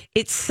 Yeah.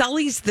 It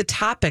sullies the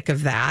topic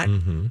of that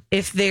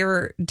if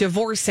they're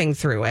divorcing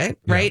through it,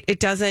 right? It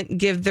doesn't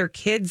give their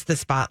kids the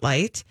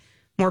spotlight.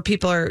 More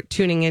people are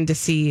tuning in to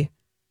see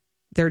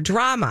their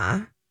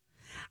drama.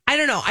 I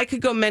don't know. I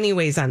could go many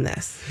ways on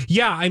this.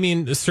 Yeah, I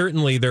mean,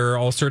 certainly there are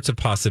all sorts of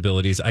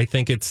possibilities. I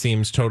think it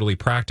seems totally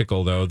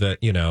practical, though, that,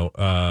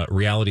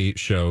 reality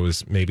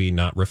shows maybe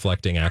not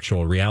reflecting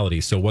actual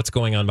reality. So what's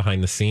going on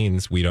behind the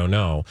scenes, we don't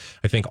know.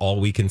 I think all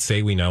we can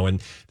say we know,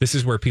 and this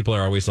is where people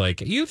are always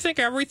like, you think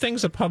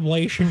everything's a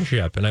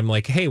publicationship. And I'm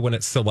like, hey, when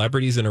it's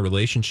celebrities in a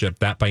relationship,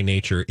 that by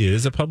nature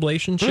is a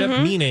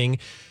publicationship, meaning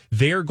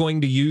they're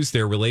going to use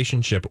their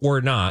relationship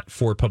or not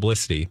for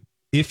publicity.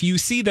 If you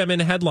see them in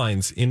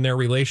headlines in their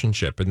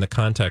relationship in the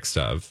context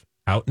of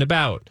out and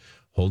about,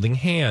 holding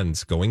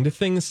hands, going to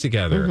things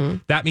together,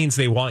 that means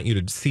they want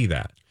you to see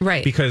that.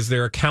 Right. Because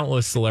there are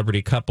countless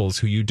celebrity couples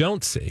who you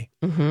don't see.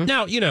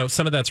 Now,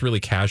 some of that's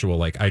really casual.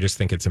 Like, I just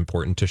think it's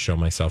important to show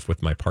myself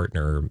with my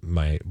partner,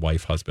 my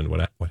wife, husband,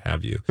 what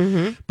have you.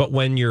 But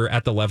when you're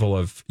at the level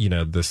of,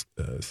 this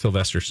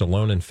Sylvester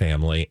Stallone and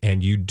family,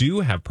 and you do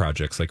have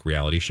projects like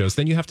reality shows,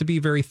 then you have to be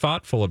very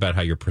thoughtful about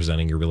how you're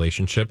presenting your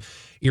relationship,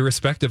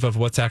 irrespective of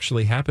what's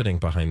actually happening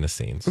behind the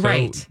scenes. So,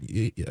 right.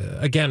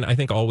 Again, I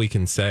think all we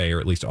can say, or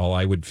at least all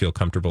I would feel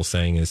comfortable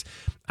saying is,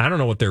 I don't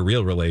know what their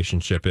real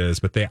relationship is,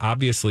 but they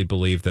obviously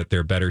believe that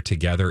they're better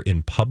together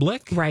in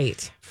public.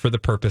 Right. For the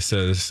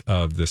purposes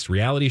of this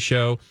reality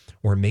show,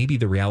 or maybe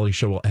the reality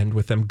show will end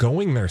with them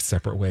going their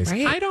separate ways.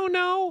 Right. I don't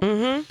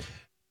know.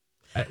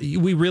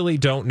 We really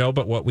don't know,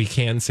 but what we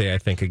can say, I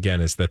think, again,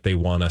 is that they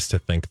want us to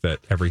think that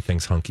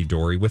everything's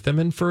hunky-dory with them.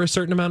 And for a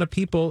certain amount of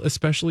people,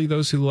 especially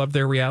those who love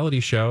their reality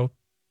show,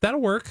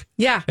 that'll work.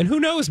 Yeah. And who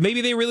knows?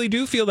 Maybe they really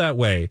do feel that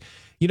way.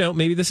 You know,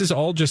 maybe this is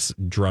all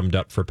just drummed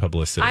up for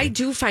publicity. I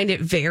do find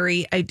it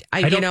very, I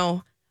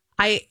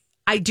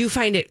do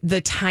find it,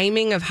 the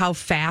timing of how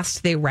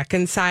fast they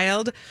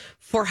reconciled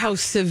for how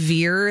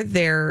severe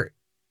their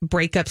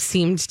breakup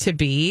seemed to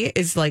be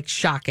is like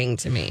shocking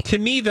to me. To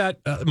me, that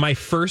my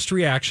first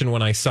reaction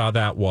when I saw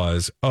that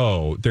was,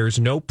 oh, there's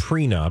no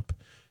prenup,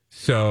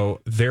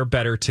 so they're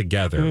better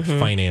together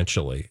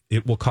financially.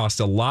 It will cost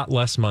a lot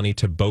less money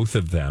to both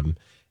of them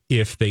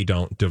if they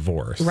don't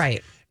divorce.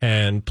 Right.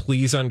 And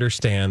please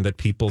understand that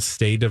people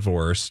stay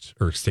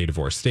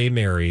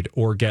married,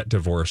 or get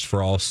divorced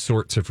for all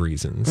sorts of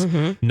reasons.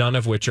 None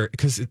of which are,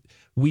 because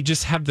we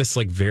just have this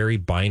like very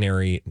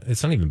binary,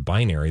 it's not even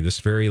binary, this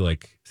very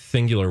like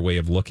singular way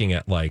of looking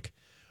at like,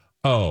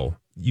 oh,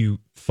 you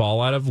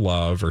fall out of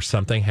love or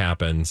something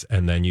happens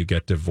and then you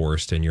get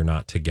divorced and you're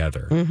not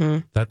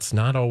together. That's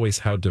not always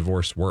how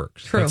divorce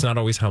works. True. That's not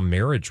always how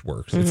marriage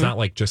works. It's not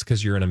like just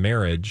because you're in a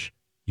marriage,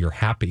 you're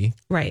happy.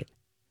 Right.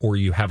 Or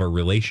you have a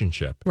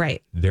relationship.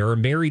 Right. There are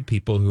married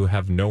people who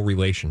have no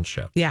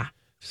relationship. Yeah.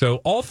 So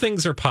all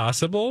things are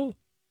possible,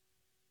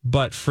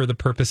 but for the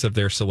purpose of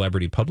their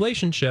celebrity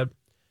publicationship,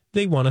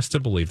 they want us to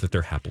believe that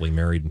they're happily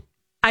married.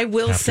 I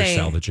will say,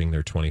 salvaging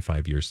their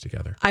 25 years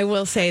together. I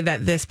will say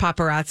that this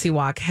paparazzi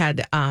walk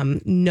had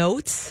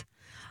notes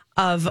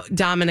of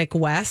Dominic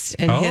West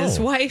and his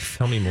wife.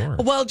 Tell me more.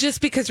 Well,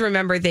 just because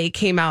remember they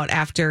came out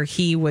after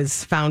he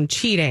was found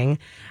cheating.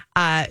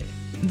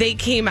 They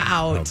came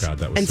out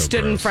and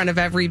stood in front of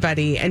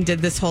everybody and did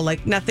this whole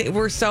like nothing.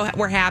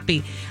 We're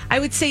happy. I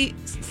would say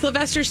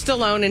Sylvester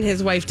Stallone and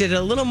his wife did it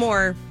a little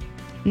more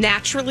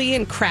naturally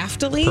and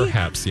craftily.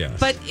 Perhaps, yes.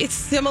 But it's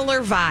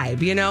similar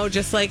vibe, you know,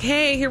 just like,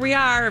 hey, here we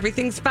are.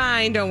 Everything's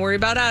fine. Don't worry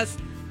about us.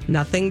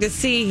 Nothing to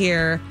see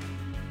here.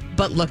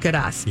 But look at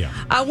us. Yeah.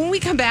 When we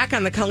come back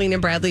on the Colleen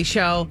and Bradley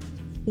Show,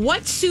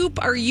 what soup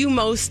are you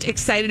most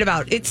excited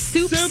about? It's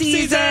soup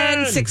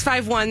season.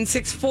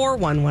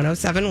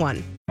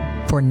 651-641-1071.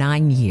 For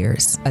 9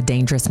 years, a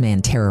dangerous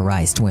man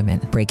terrorized women,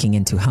 breaking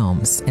into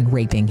homes and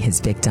raping his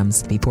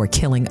victims before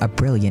killing a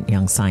brilliant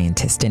young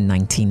scientist in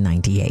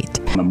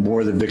 1998. The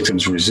more the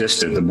victims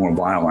resisted, the more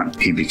violent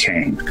he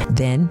became.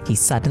 Then he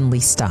suddenly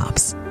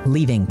stops,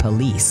 leaving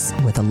police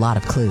with a lot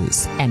of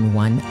clues and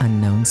one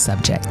unknown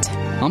subject.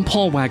 I'm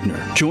Paul Wagner.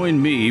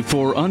 Join me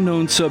for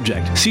Unknown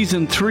Subject,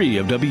 Season 3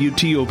 of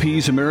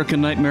WTOP's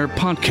American Nightmare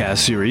podcast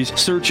series.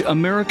 Search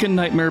American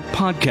Nightmare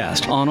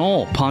Podcast on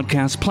all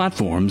podcast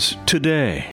platforms today.